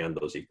networks and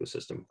those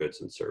ecosystem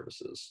goods and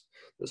services.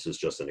 This is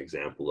just an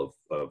example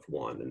of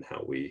one and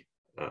how we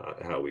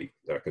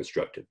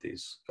constructed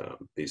these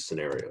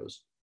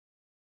scenarios.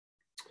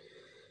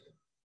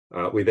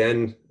 We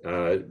then,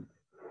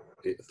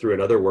 through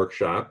another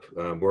workshop,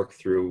 worked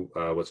through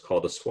what's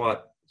called a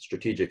SWOT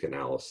strategic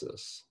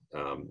analysis.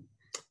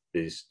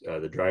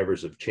 The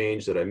drivers of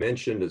change that I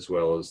mentioned, as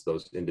well as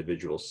those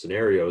individual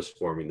scenarios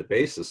forming the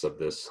basis of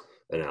this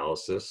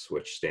analysis,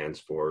 which stands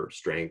for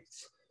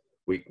strengths,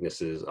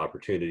 weaknesses,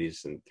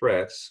 opportunities, and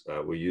threats,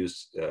 we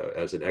used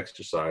as an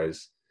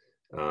exercise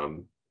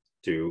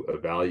to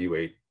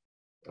evaluate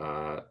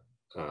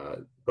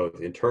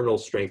both internal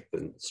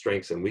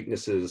strengths and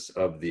weaknesses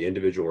of the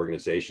individual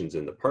organizations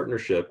in the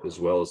partnership, as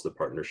well as the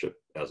partnership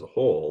as a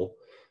whole,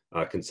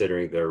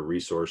 considering their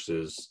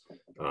resources,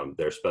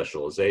 their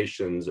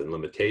specializations and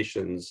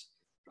limitations,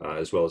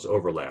 as well as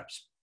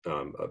overlaps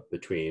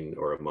between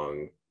or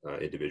among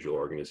individual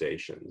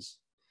organizations.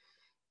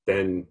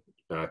 Then,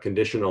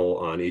 conditional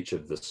on each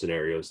of the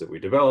scenarios that we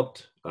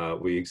developed,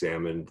 we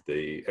examined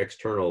the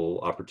external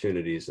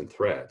opportunities and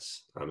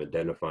threats,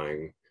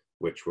 identifying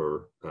which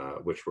were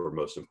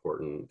most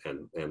important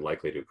and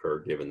likely to occur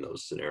given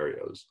those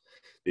scenarios.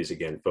 These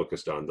again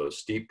focused on those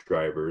steep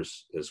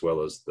drivers as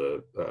well as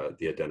the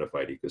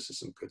identified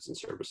ecosystem goods and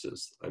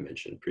services I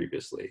mentioned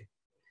previously.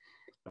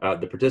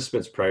 The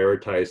participants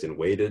prioritized and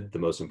weighted the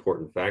most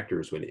important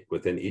factors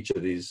within each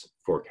of these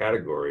four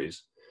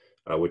categories,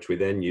 which we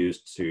then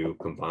used to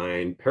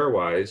combine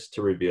pairwise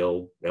to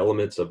reveal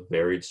elements of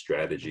varied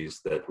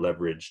strategies that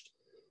leveraged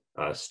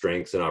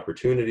strengths and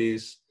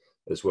opportunities,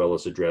 as well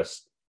as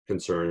addressed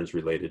concerns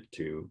related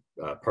to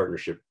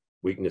partnership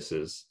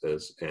weaknesses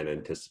and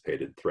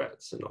anticipated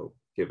threats. And I'll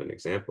give an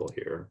example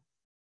here.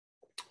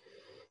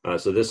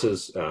 So this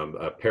is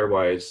a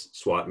pairwise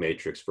SWOT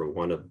matrix for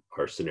one of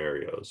our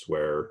scenarios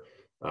where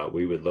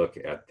we would look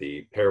at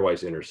the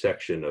pairwise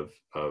intersection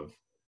of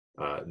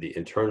the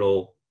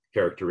internal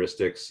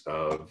characteristics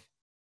of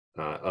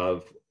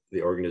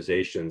the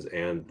organizations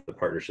and the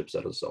partnerships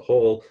as a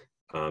whole,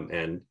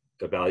 and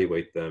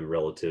evaluate them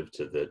relative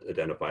to the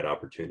identified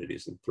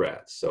opportunities and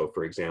threats. So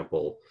for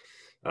example,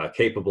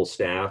 capable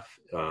staff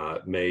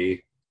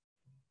might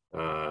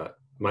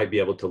be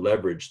able to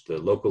leverage the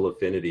local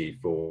affinity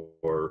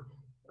for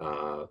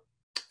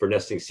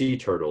nesting sea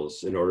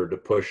turtles in order to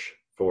push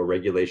for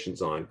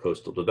regulations on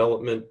coastal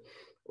development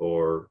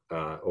or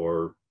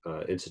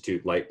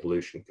institute light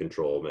pollution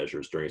control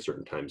measures during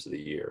certain times of the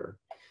year.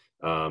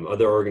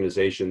 Other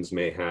organizations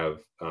may have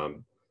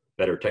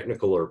better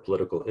technical or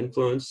political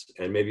influence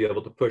and may be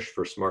able to push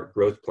for smart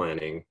growth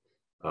planning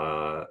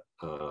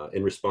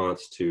in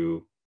response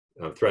to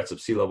threats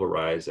of sea level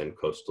rise and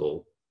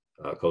coastal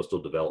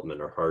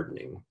development or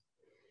hardening.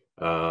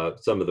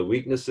 Some of the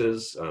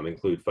weaknesses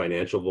include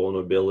financial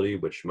vulnerability,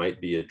 which might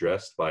be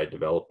addressed by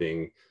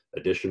developing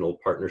additional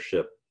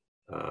partnership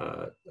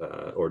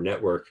or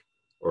network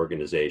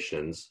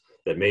organizations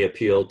that may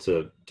appeal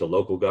to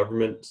local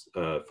government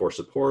for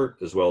support,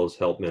 as well as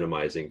help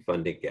minimizing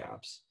funding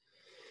gaps.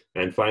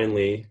 And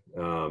finally,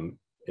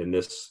 in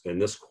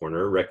this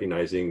corner,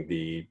 recognizing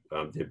the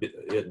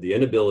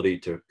inability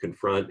to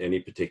confront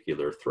any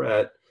particular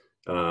threat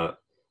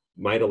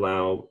might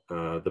allow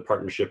the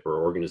partnership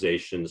or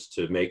organizations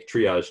to make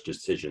triage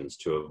decisions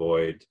to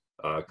avoid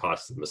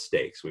costly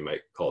mistakes. We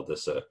might call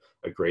this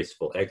a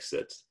graceful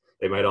exit.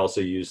 They might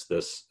also use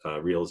this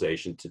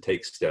realization to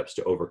take steps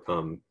to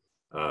overcome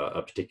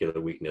a particular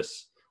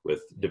weakness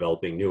with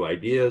developing new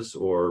ideas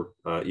or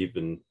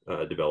even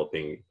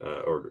developing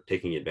or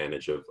taking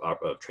advantage of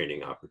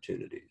training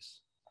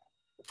opportunities.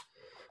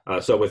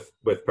 So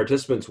with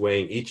participants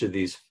weighing each of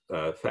these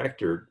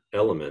factor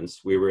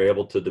elements, we were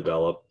able to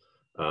develop,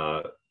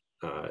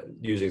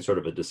 using sort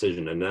of a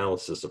decision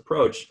analysis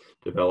approach,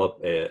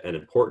 develop an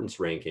importance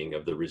ranking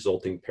of the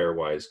resulting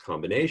pairwise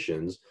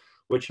combinations,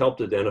 which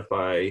helped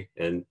identify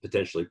and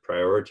potentially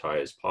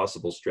prioritize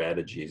possible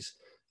strategies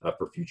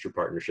for future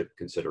partnership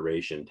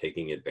consideration,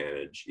 taking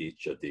advantage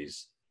each of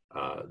these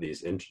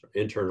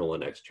internal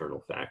and external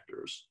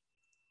factors.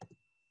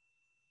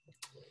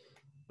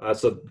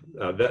 So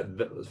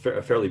that was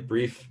a fairly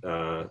brief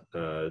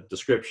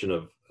description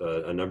of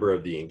a number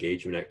of the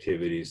engagement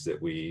activities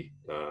that we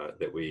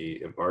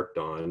embarked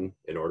on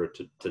in order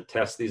to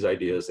test these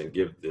ideas and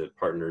give the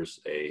partners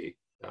a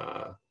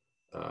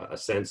a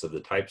sense of the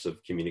types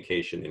of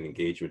communication and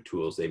engagement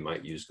tools they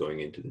might use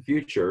going into the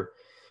future,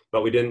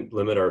 but we didn't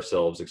limit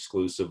ourselves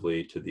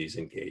exclusively to these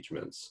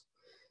engagements.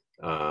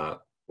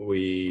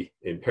 We,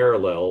 in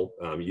parallel,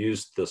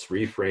 used this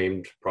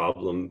reframed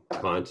problem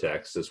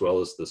context as well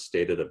as the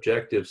stated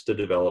objectives to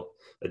develop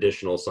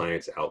additional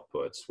science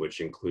outputs, which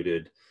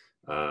included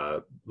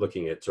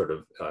looking at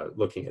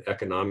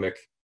economic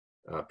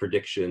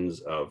predictions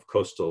of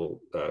coastal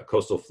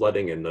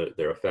flooding and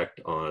their effect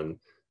on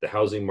the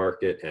housing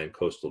market and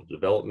coastal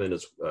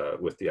development,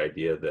 with the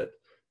idea that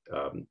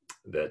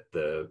that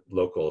the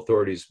local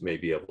authorities may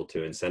be able to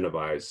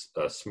incentivize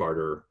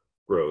smarter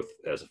growth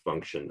as a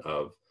function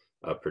of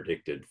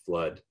predicted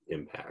flood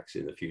impacts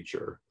in the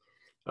future.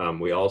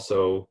 We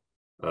also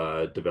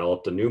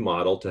developed a new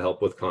model to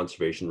help with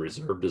conservation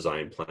reserve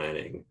design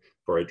planning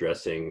for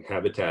addressing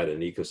habitat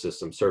and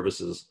ecosystem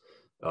services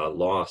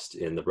lost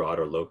in the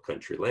broader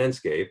low-country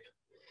landscape.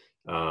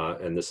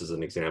 And this is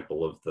an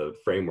example of the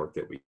framework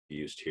that we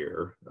used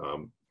here,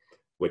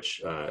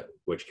 which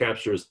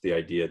captures the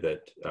idea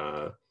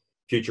that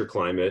future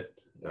climate,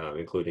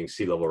 including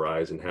sea level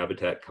rise and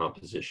habitat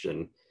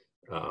composition,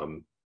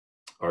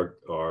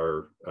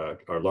 are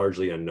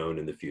largely unknown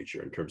in the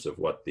future in terms of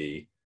what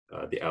the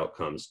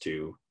outcomes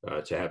to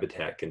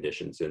habitat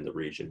conditions in the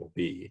region will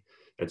be.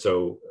 And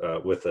so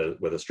with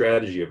a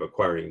strategy of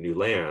acquiring new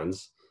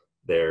lands,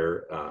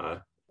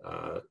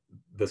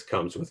 this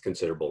comes with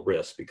considerable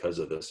risk because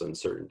of this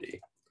uncertainty.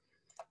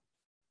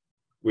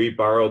 We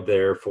borrowed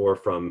therefore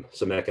from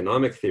some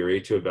economic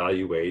theory to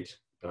evaluate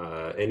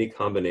any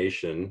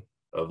combination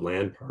of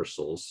land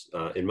parcels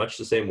in much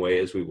the same way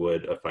as we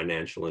would a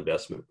financial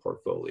investment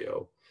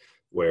portfolio,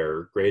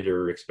 where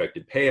greater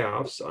expected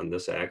payoffs on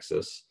this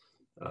axis,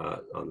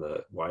 on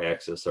the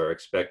y-axis, are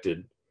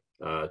expected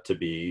to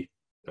be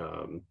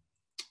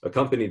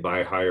accompanied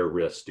by higher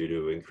risk due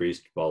to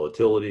increased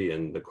volatility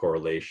and the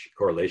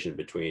correlation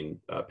between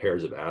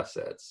pairs of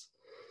assets.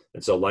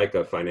 And so like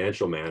a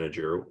financial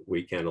manager,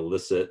 we can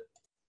elicit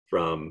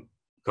from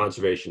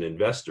conservation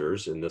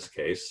investors, in this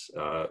case,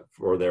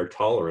 for their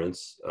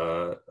tolerance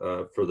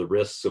for the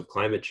risks of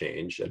climate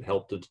change and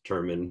help to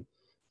determine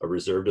a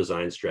reserve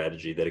design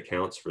strategy that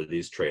accounts for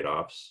these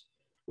trade-offs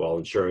while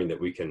ensuring that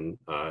we can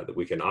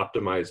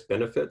optimize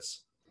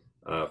benefits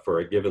for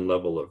a given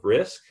level of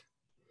risk,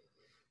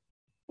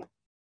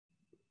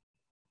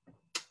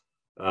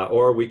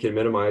 or we can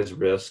minimize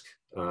risk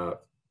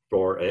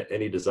for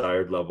any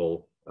desired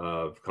level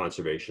of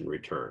conservation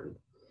return.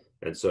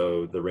 And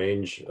so the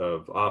range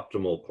of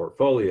optimal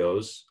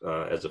portfolios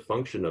as a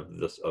function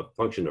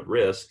of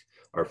risk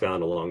are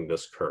found along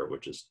this curve,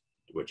 which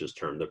is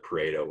termed the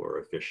Pareto or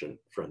efficient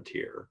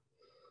frontier.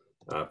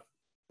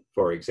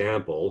 For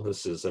example,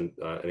 this is an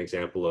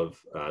example of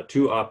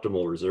two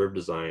optimal reserve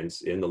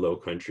designs in the low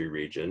country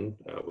region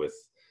with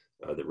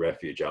the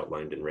refuge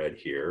outlined in red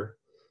here,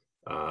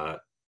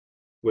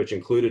 which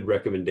included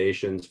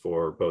recommendations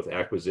for both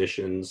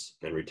acquisitions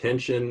and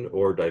retention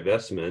or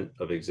divestment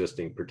of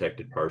existing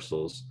protected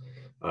parcels,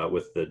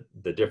 with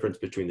the difference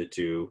between the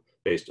two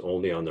based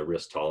only on the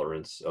risk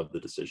tolerance of the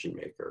decision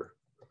maker.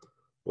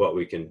 What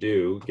we can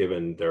do,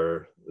 given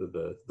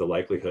the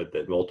likelihood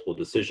that multiple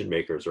decision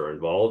makers are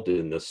involved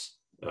in this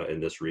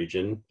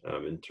region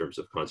in terms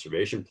of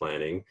conservation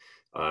planning,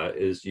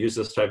 is use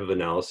this type of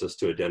analysis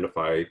to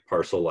identify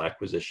parcel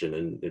acquisition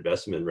and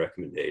investment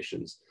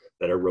recommendations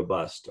that are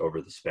robust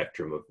over the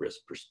spectrum of risk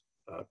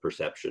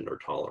perception or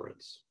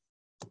tolerance.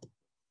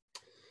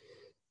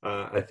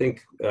 I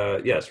think,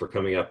 yes, we're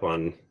coming up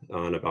on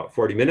about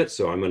 40 minutes,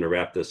 so I'm going to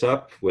wrap this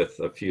up with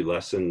a few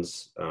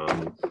lessons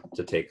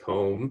to take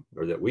home,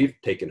 or that we've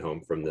taken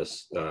home from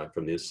this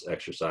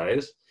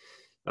exercise.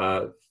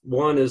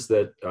 One is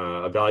that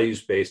a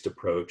values-based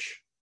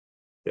approach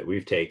that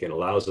we've taken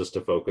allows us to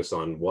focus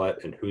on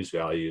what and whose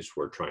values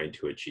we're trying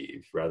to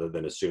achieve, rather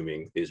than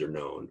assuming these are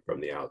known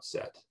from the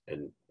outset.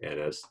 And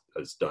as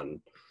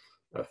done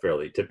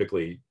fairly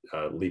typically,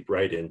 leap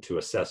right into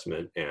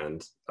assessment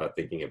and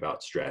thinking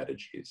about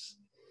strategies.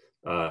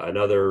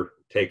 Another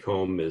take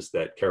home is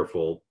that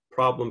careful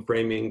problem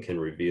framing can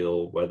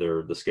reveal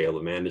whether the scale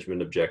of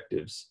management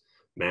objectives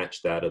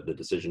match that of the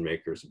decision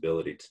maker's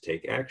ability to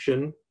take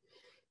action,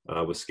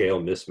 with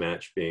scale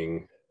mismatch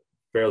being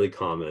fairly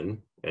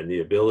common, and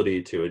the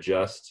ability to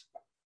adjust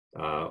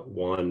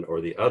one or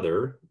the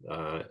other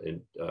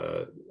in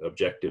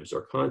objectives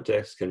or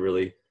contexts can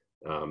really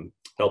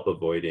help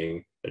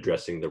avoiding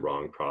addressing the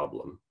wrong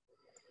problem.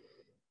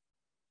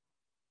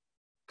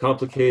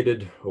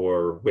 Complicated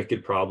or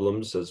wicked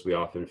problems, as we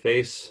often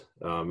face,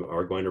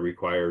 are going to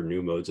require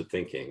new modes of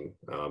thinking,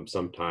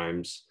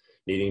 sometimes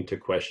needing to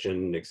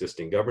question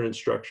existing governance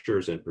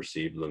structures and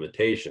perceived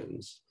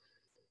limitations.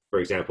 For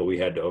example, we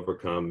had to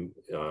overcome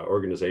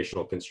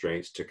organizational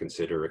constraints to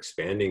consider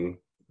expanding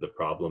the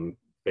problem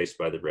faced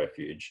by the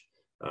refuge,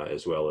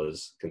 as well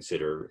as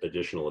consider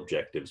additional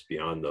objectives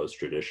beyond those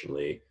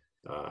traditionally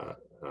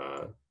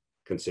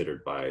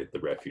considered by the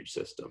refuge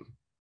system.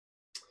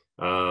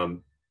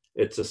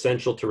 It's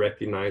essential to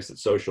recognize that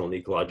social and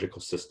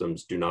ecological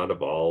systems do not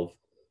evolve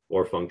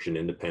or function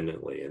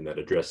independently, and that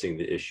addressing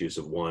the issues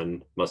of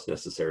one must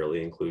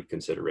necessarily include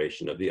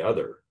consideration of the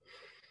other.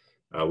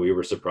 We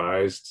were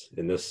surprised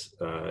in this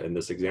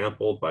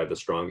example by the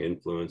strong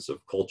influence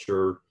of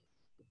culture,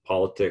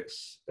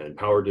 politics, and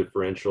power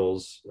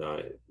differentials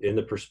in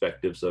the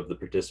perspectives of the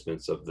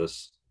participants of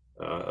this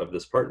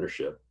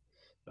partnership,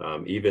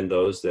 even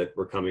those that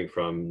were coming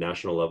from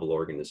national level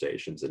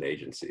organizations and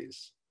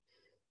agencies.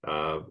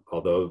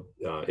 Although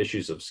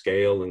issues of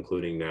scale,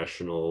 including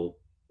national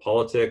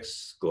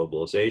politics,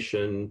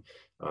 globalization,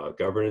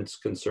 governance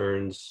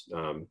concerns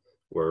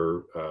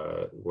were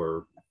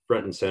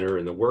front and center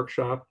in the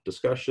workshop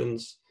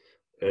discussions,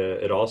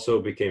 it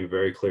also became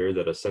very clear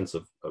that a sense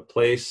of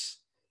place,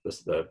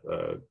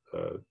 an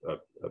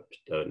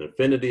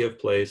affinity of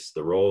place,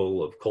 the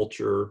role of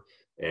culture,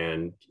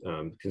 and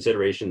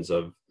considerations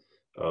of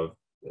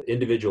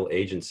individual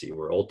agency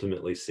were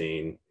ultimately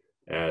seen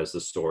as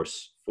the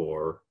source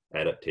for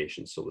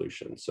adaptation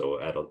solutions, so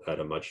at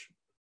a much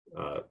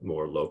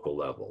more local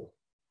level.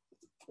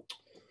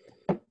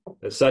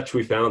 As such,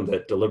 we found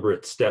that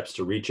deliberate steps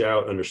to reach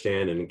out,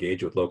 understand, and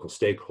engage with local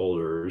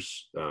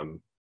stakeholders,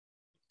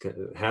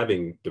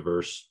 having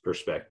diverse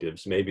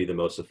perspectives, may be the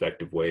most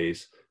effective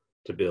ways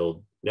to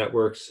build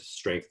networks,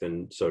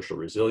 strengthen social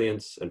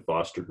resilience, and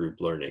foster group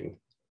learning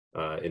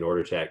in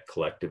order to act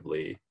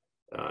collectively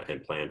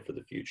and plan for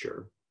the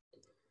future.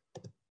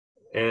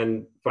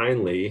 And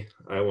finally,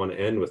 I want to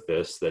end with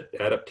this, that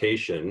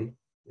adaptation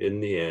in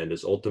the end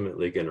is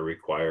ultimately going to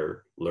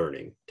require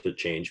learning to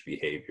change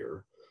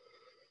behavior.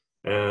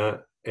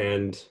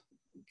 And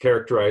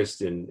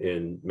characterized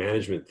in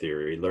management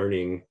theory,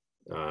 learning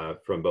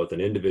from both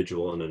an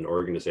individual and an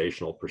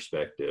organizational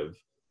perspective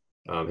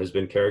has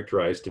been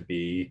characterized to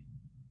be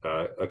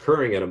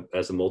occurring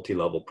as a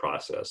multi-level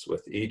process,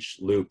 with each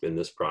loop in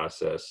this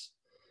process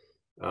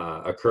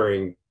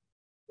occurring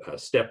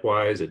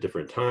stepwise at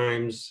different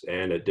times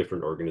and at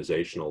different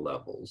organizational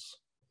levels.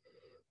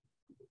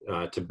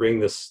 To bring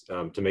this,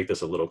 to make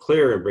this a little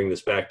clearer and bring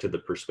this back to the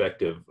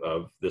perspective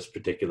of this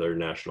particular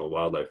National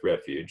Wildlife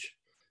Refuge,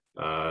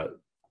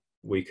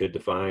 we could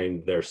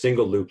define their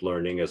single loop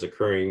learning as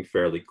occurring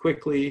fairly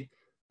quickly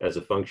as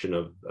a function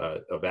of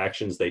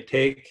actions they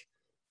take,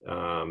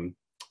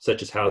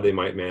 such as how they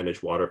might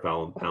manage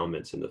waterfowl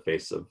impoundments in the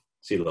face of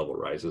sea level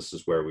rise. This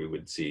is where we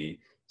would see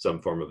some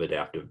form of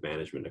adaptive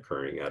management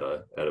occurring at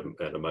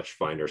a much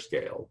finer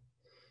scale.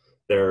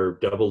 Their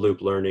double loop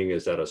learning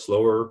is at a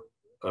slower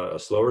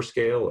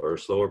scale or a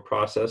slower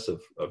process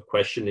of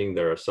questioning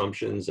their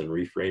assumptions and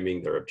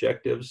reframing their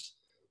objectives.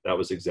 That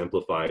was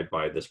exemplified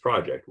by this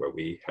project, where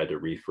we had to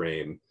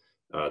reframe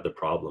the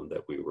problem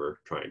that we were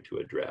trying to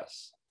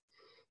address.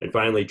 And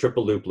finally,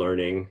 triple loop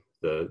learning,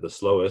 the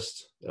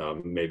slowest,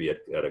 maybe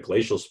at a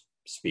glacial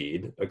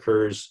speed,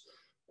 occurs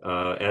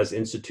as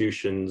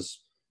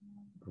institutions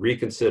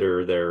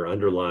reconsider their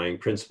underlying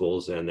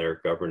principles and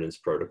their governance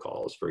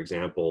protocols. For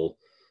example,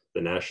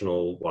 the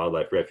National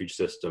Wildlife Refuge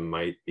System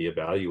might be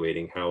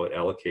evaluating how it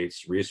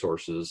allocates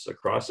resources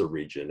across a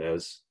region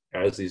as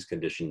these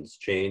conditions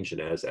change and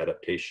as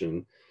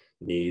adaptation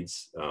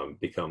needs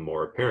become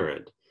more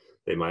apparent.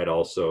 They might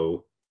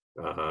also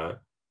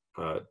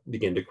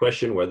begin to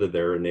question whether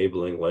their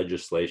enabling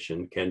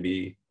legislation can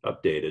be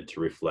updated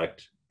to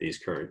reflect these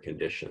current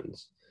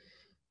conditions.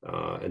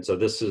 And so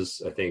this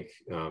is, I think,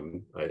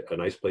 a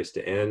nice place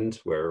to end,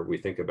 where we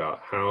think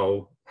about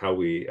how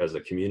we as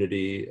a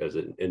community, as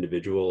an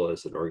individual,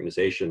 as an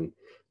organization,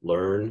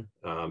 learn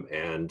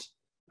and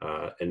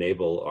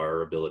enable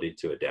our ability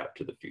to adapt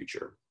to the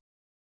future.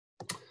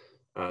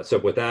 So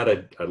with that,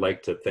 I'd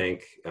like to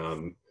thank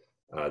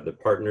the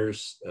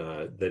partners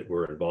that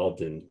were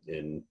involved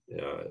in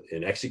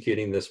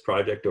executing this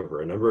project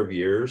over a number of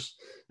years,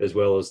 as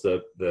well as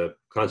the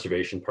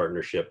conservation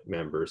partnership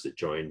members that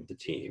joined the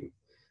team.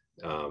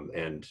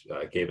 And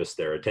gave us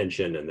their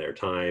attention and their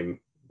time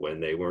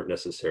when they weren't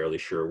necessarily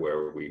sure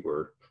where we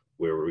were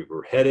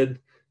headed.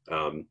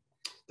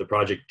 The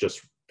project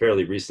just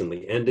fairly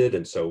recently ended,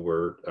 and so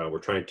we're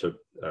trying to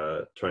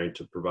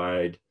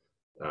provide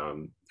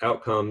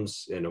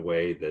outcomes in a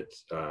way that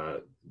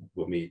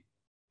will meet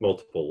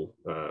multiple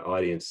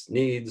audience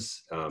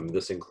needs.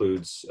 This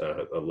includes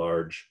a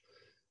large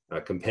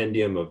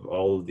compendium of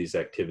all of these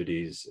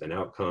activities and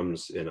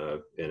outcomes in a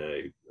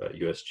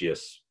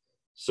USGS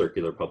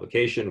circular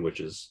publication, which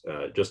is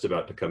just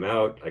about to come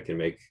out. I can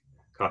make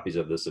copies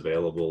of this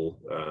available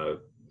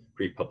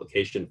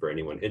pre-publication for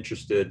anyone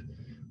interested.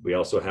 We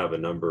also have a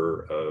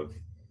number of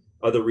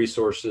other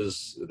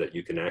resources that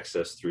you can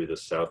access through the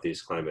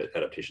Southeast Climate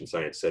Adaptation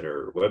Science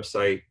Center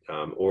website,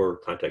 or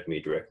contact me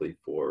directly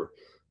for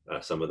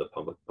some of the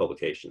public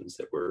publications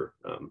that were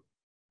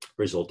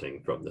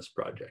resulting from this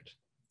project.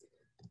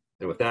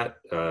 And with that,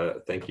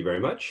 thank you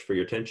very much for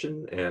your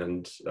attention,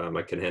 and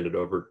I can hand it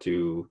over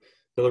to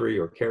Hillary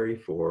or Carrie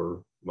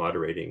for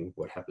moderating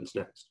what happens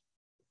next.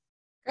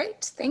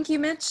 Great. Thank you,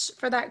 Mitch,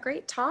 for that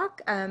great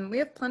talk. We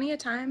have plenty of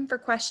time for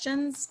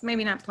questions.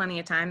 Maybe not plenty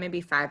of time,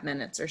 maybe 5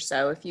 minutes or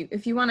so.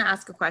 If you want to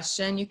ask a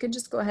question, you can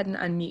just go ahead and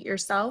unmute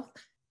yourself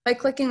by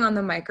clicking on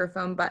the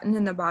microphone button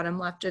in the bottom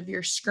left of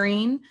your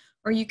screen,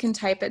 or you can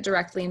type it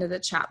directly into the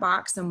chat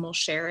box and we'll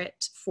share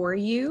it for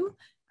you.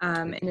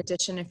 In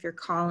addition, if you're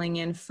calling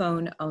in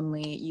phone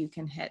only, you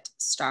can hit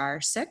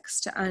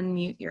 *6 to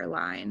unmute your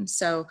line.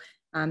 So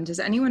does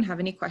anyone have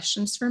any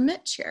questions for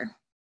Mitch here?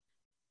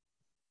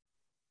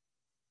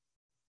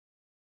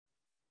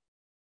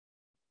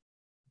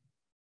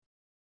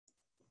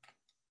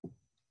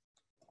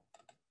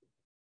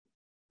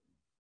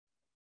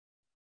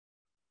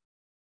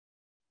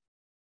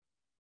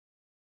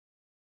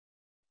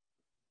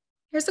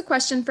 Here's a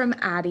question from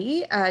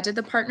Addie. Did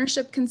the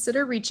partnership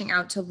consider reaching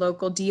out to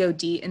local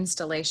DoD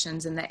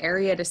installations in the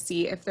area to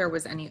see if there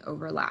was any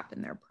overlap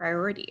in their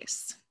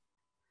priorities?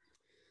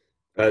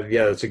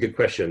 Yeah, that's a good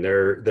question.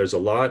 There's a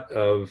lot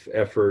of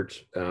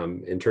effort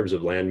in terms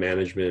of land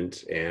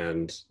management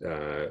and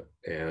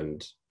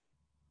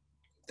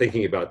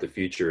thinking about the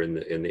future in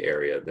the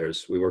area.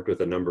 We worked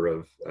with a number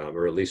of,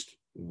 or at least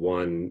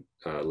one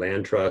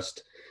land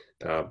trust.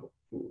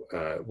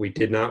 We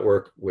did not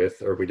work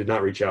with, or we did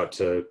not reach out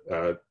to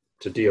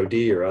DoD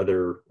or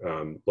other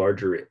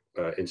larger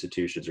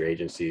institutions or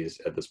agencies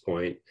at this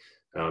point.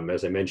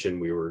 As I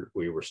mentioned, we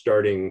were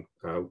starting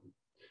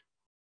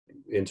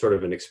in sort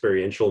of an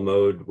experiential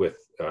mode with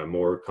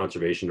more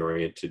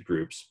conservation-oriented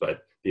groups,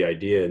 but the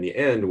idea in the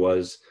end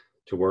was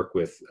to work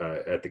with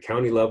at the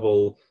county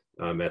level,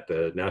 at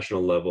the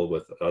national level,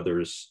 with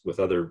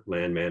other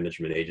land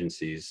management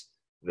agencies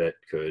that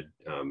could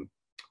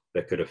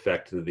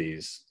affect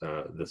these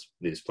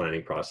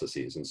planning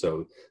processes. And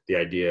so the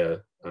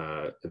idea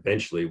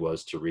eventually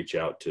was to reach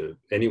out to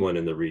anyone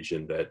in the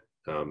region that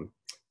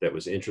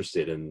was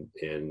interested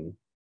in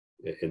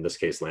this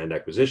case, land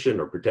acquisition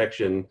or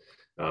protection,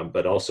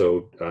 but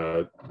also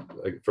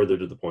further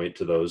to the point,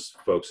 to those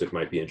folks that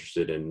might be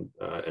interested in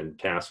and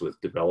tasked with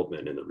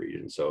development in the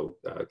region. So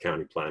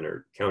county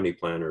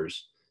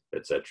planners,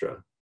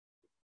 etc.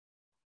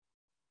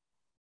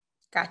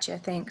 Gotcha,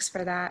 thanks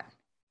for that.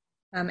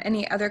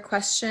 Any other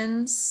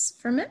questions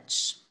for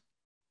Mitch?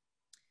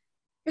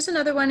 Here's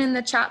another one in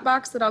the chat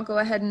box that I'll go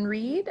ahead and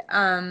read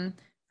from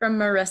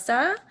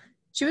Marissa.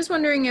 She was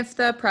wondering if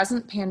the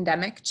present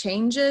pandemic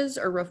changes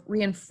or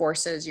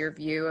reinforces your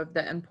view of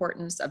the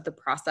importance of the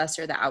process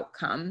or the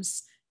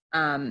outcomes.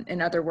 In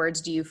other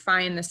words, do you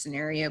find the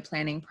scenario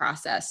planning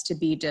process to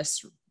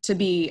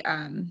be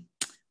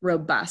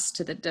robust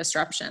to the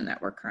disruption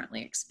that we're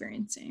currently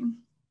experiencing?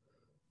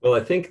 Well,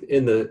 I think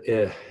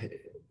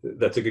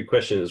that's a good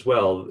question as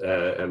well,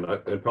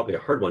 and probably a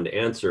hard one to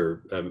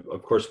answer.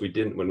 Of course,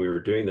 when we were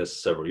doing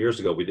this several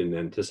years ago, we didn't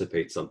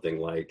anticipate something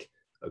like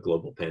a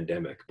global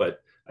pandemic.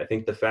 But I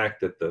think the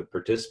fact that the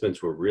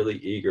participants were really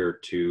eager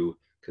to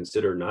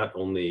consider not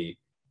only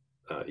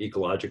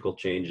ecological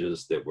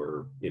changes that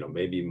were,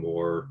 maybe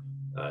more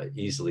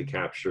easily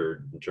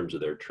captured in terms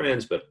of their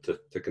trends, but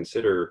to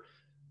consider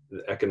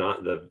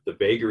the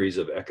vagaries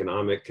of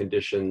economic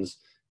conditions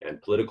and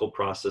political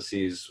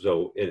processes.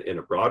 So in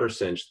a broader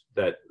sense,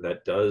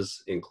 that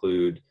does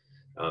include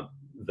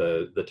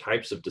the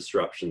types of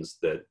disruptions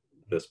that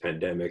this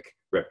pandemic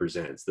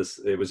represents.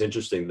 It was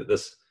interesting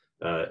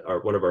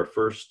that one of our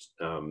first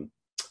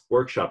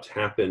workshops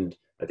happened,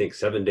 I think,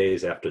 7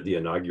 days after the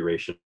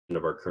inauguration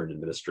of our current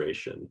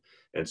administration.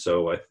 And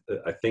so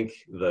I think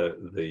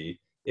the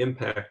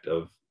impact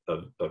of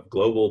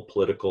global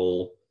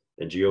political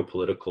and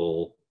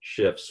geopolitical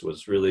shifts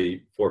was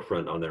really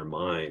forefront on their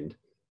mind,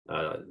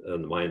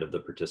 on the mind of the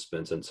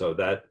participants. And so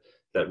that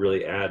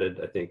really added,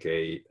 I think,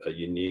 a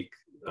unique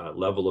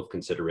level of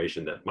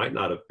consideration that might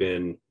not have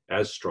been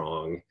as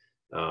strong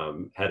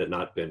had it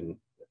not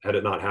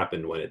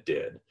happened when it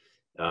did.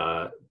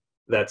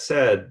 That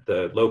said,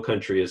 the Low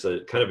Country is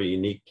a kind of a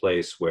unique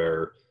place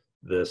where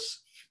this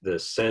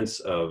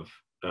sense of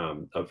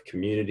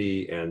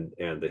community and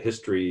the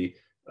history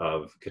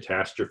of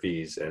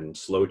catastrophes and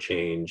slow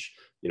change,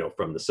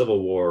 from the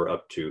Civil War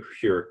up to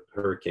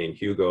Hurricane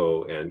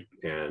Hugo and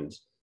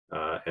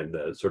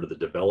the sort of the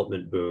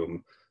development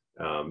boom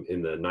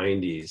in the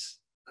 90s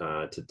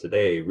to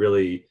today,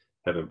 really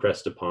have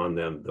impressed upon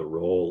them the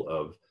role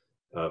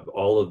of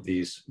all of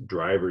these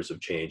drivers of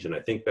change. And I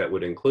think that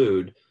would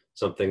include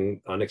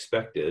something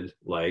unexpected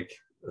like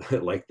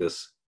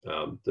this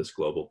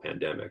global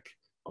pandemic,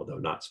 although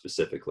not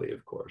specifically,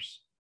 of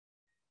course.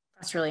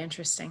 That's really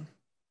interesting.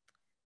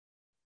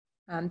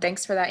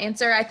 Thanks for that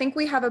answer. I think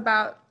we have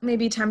about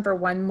maybe time for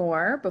one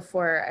more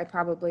before I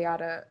probably ought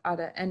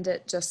to end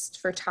it just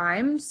for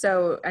time.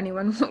 So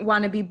anyone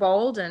want to be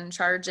bold and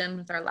charge in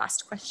with our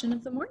last question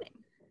of the morning?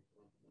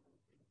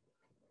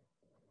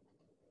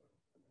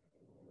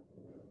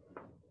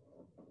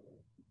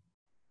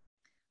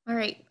 All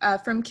right,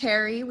 from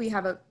Carrie, we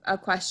have a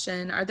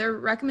question. Are there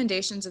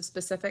recommendations of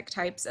specific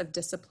types of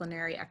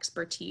disciplinary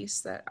expertise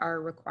that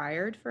are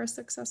required for a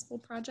successful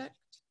project?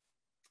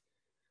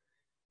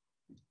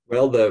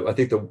 Well, I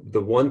think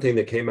the one thing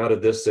that came out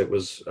of this that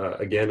was,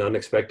 again,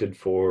 unexpected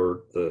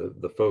for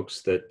the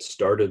folks that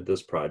started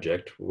this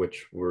project,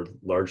 which were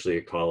largely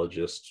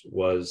ecologists,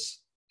 was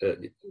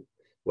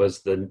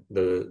was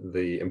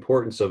the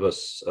importance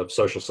of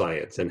social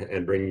science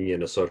and bringing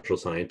in a social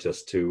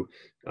scientist to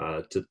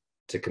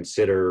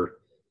consider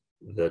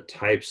the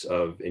types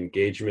of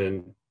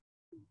engagement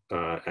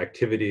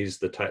activities,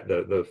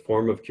 the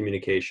form of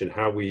communication,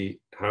 how we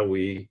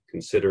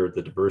consider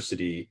the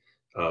diversity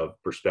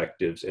of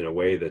perspectives in a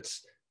way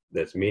that's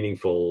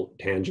meaningful,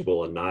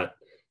 tangible, and not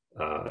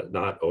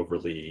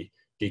overly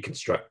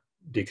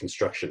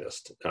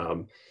deconstructionist.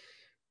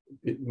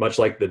 Much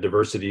like the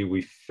diversity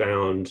we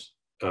found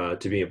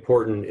to be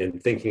important in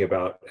thinking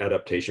about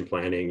adaptation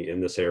planning in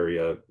this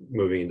area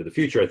moving into the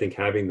future, I think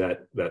having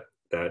that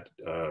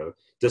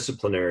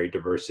disciplinary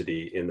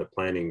diversity in the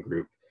planning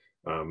group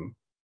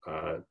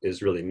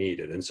is really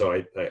needed. And so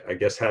I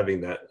guess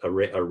having that a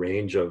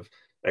range of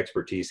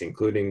expertise,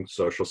 including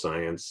social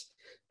science,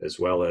 as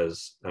well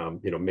as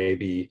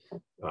maybe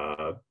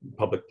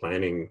public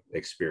planning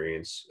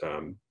experience,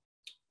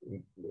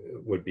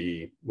 would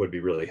be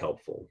really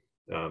helpful.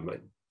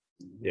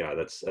 Yeah,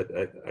 that's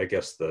I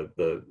guess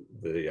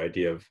the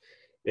idea of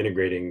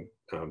integrating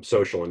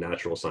social and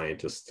natural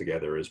scientists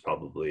together is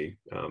probably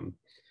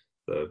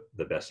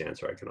the best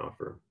answer I can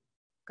offer.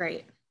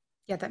 Great.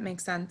 Yeah, that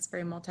makes sense.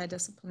 Very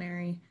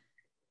multidisciplinary.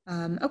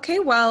 Okay,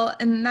 well,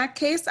 in that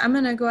case, I'm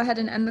going to go ahead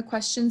and end the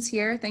questions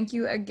here. Thank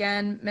you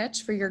again,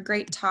 Mitch, for your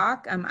great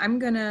talk. I'm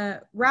going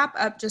to wrap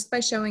up just by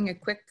showing a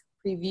quick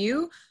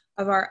preview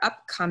of our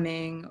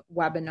upcoming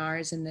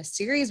webinars in this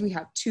series. We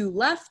have 2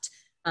 left.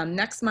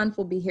 Next month,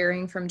 we'll be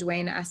hearing from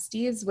Dwayne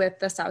Estes with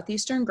the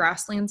Southeastern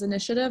Grasslands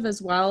Initiative,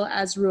 as well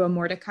as Rua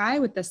Mordecai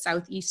with the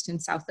Southeast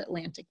and South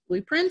Atlantic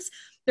Blueprints.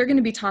 They're going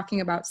to be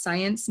talking about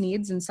science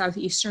needs in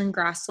Southeastern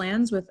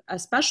grasslands with a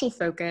special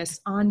focus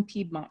on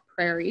Piedmont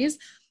prairies.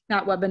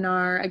 That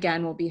webinar,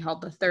 again, will be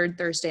held the 3rd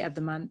Thursday of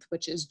the month,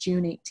 which is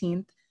June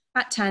 18th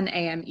at 10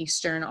 a.m.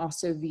 Eastern,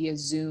 also via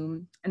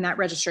Zoom. And that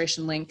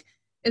registration link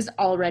is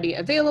already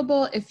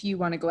available. If you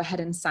want to go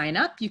ahead and sign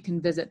up, you can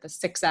visit the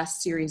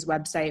 6S series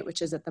website,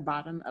 which is at the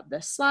bottom of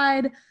this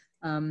slide.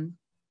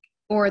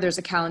 Or there's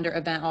a calendar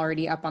event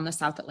already up on the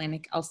South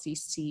Atlantic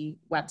LCC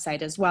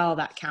website as well.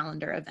 That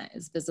calendar event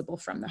is visible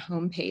from the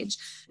homepage.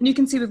 And you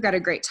can see we've got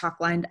a great talk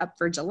lined up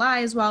for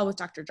July as well with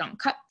Dr. John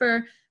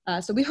Cutfer.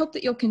 So we hope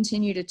that you'll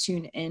continue to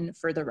tune in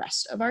for the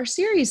rest of our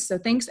series. So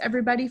thanks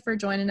everybody for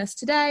joining us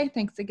today.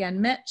 Thanks again,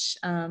 Mitch,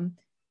 and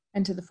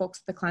to the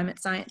folks at the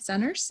Climate Science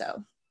Center.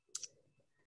 So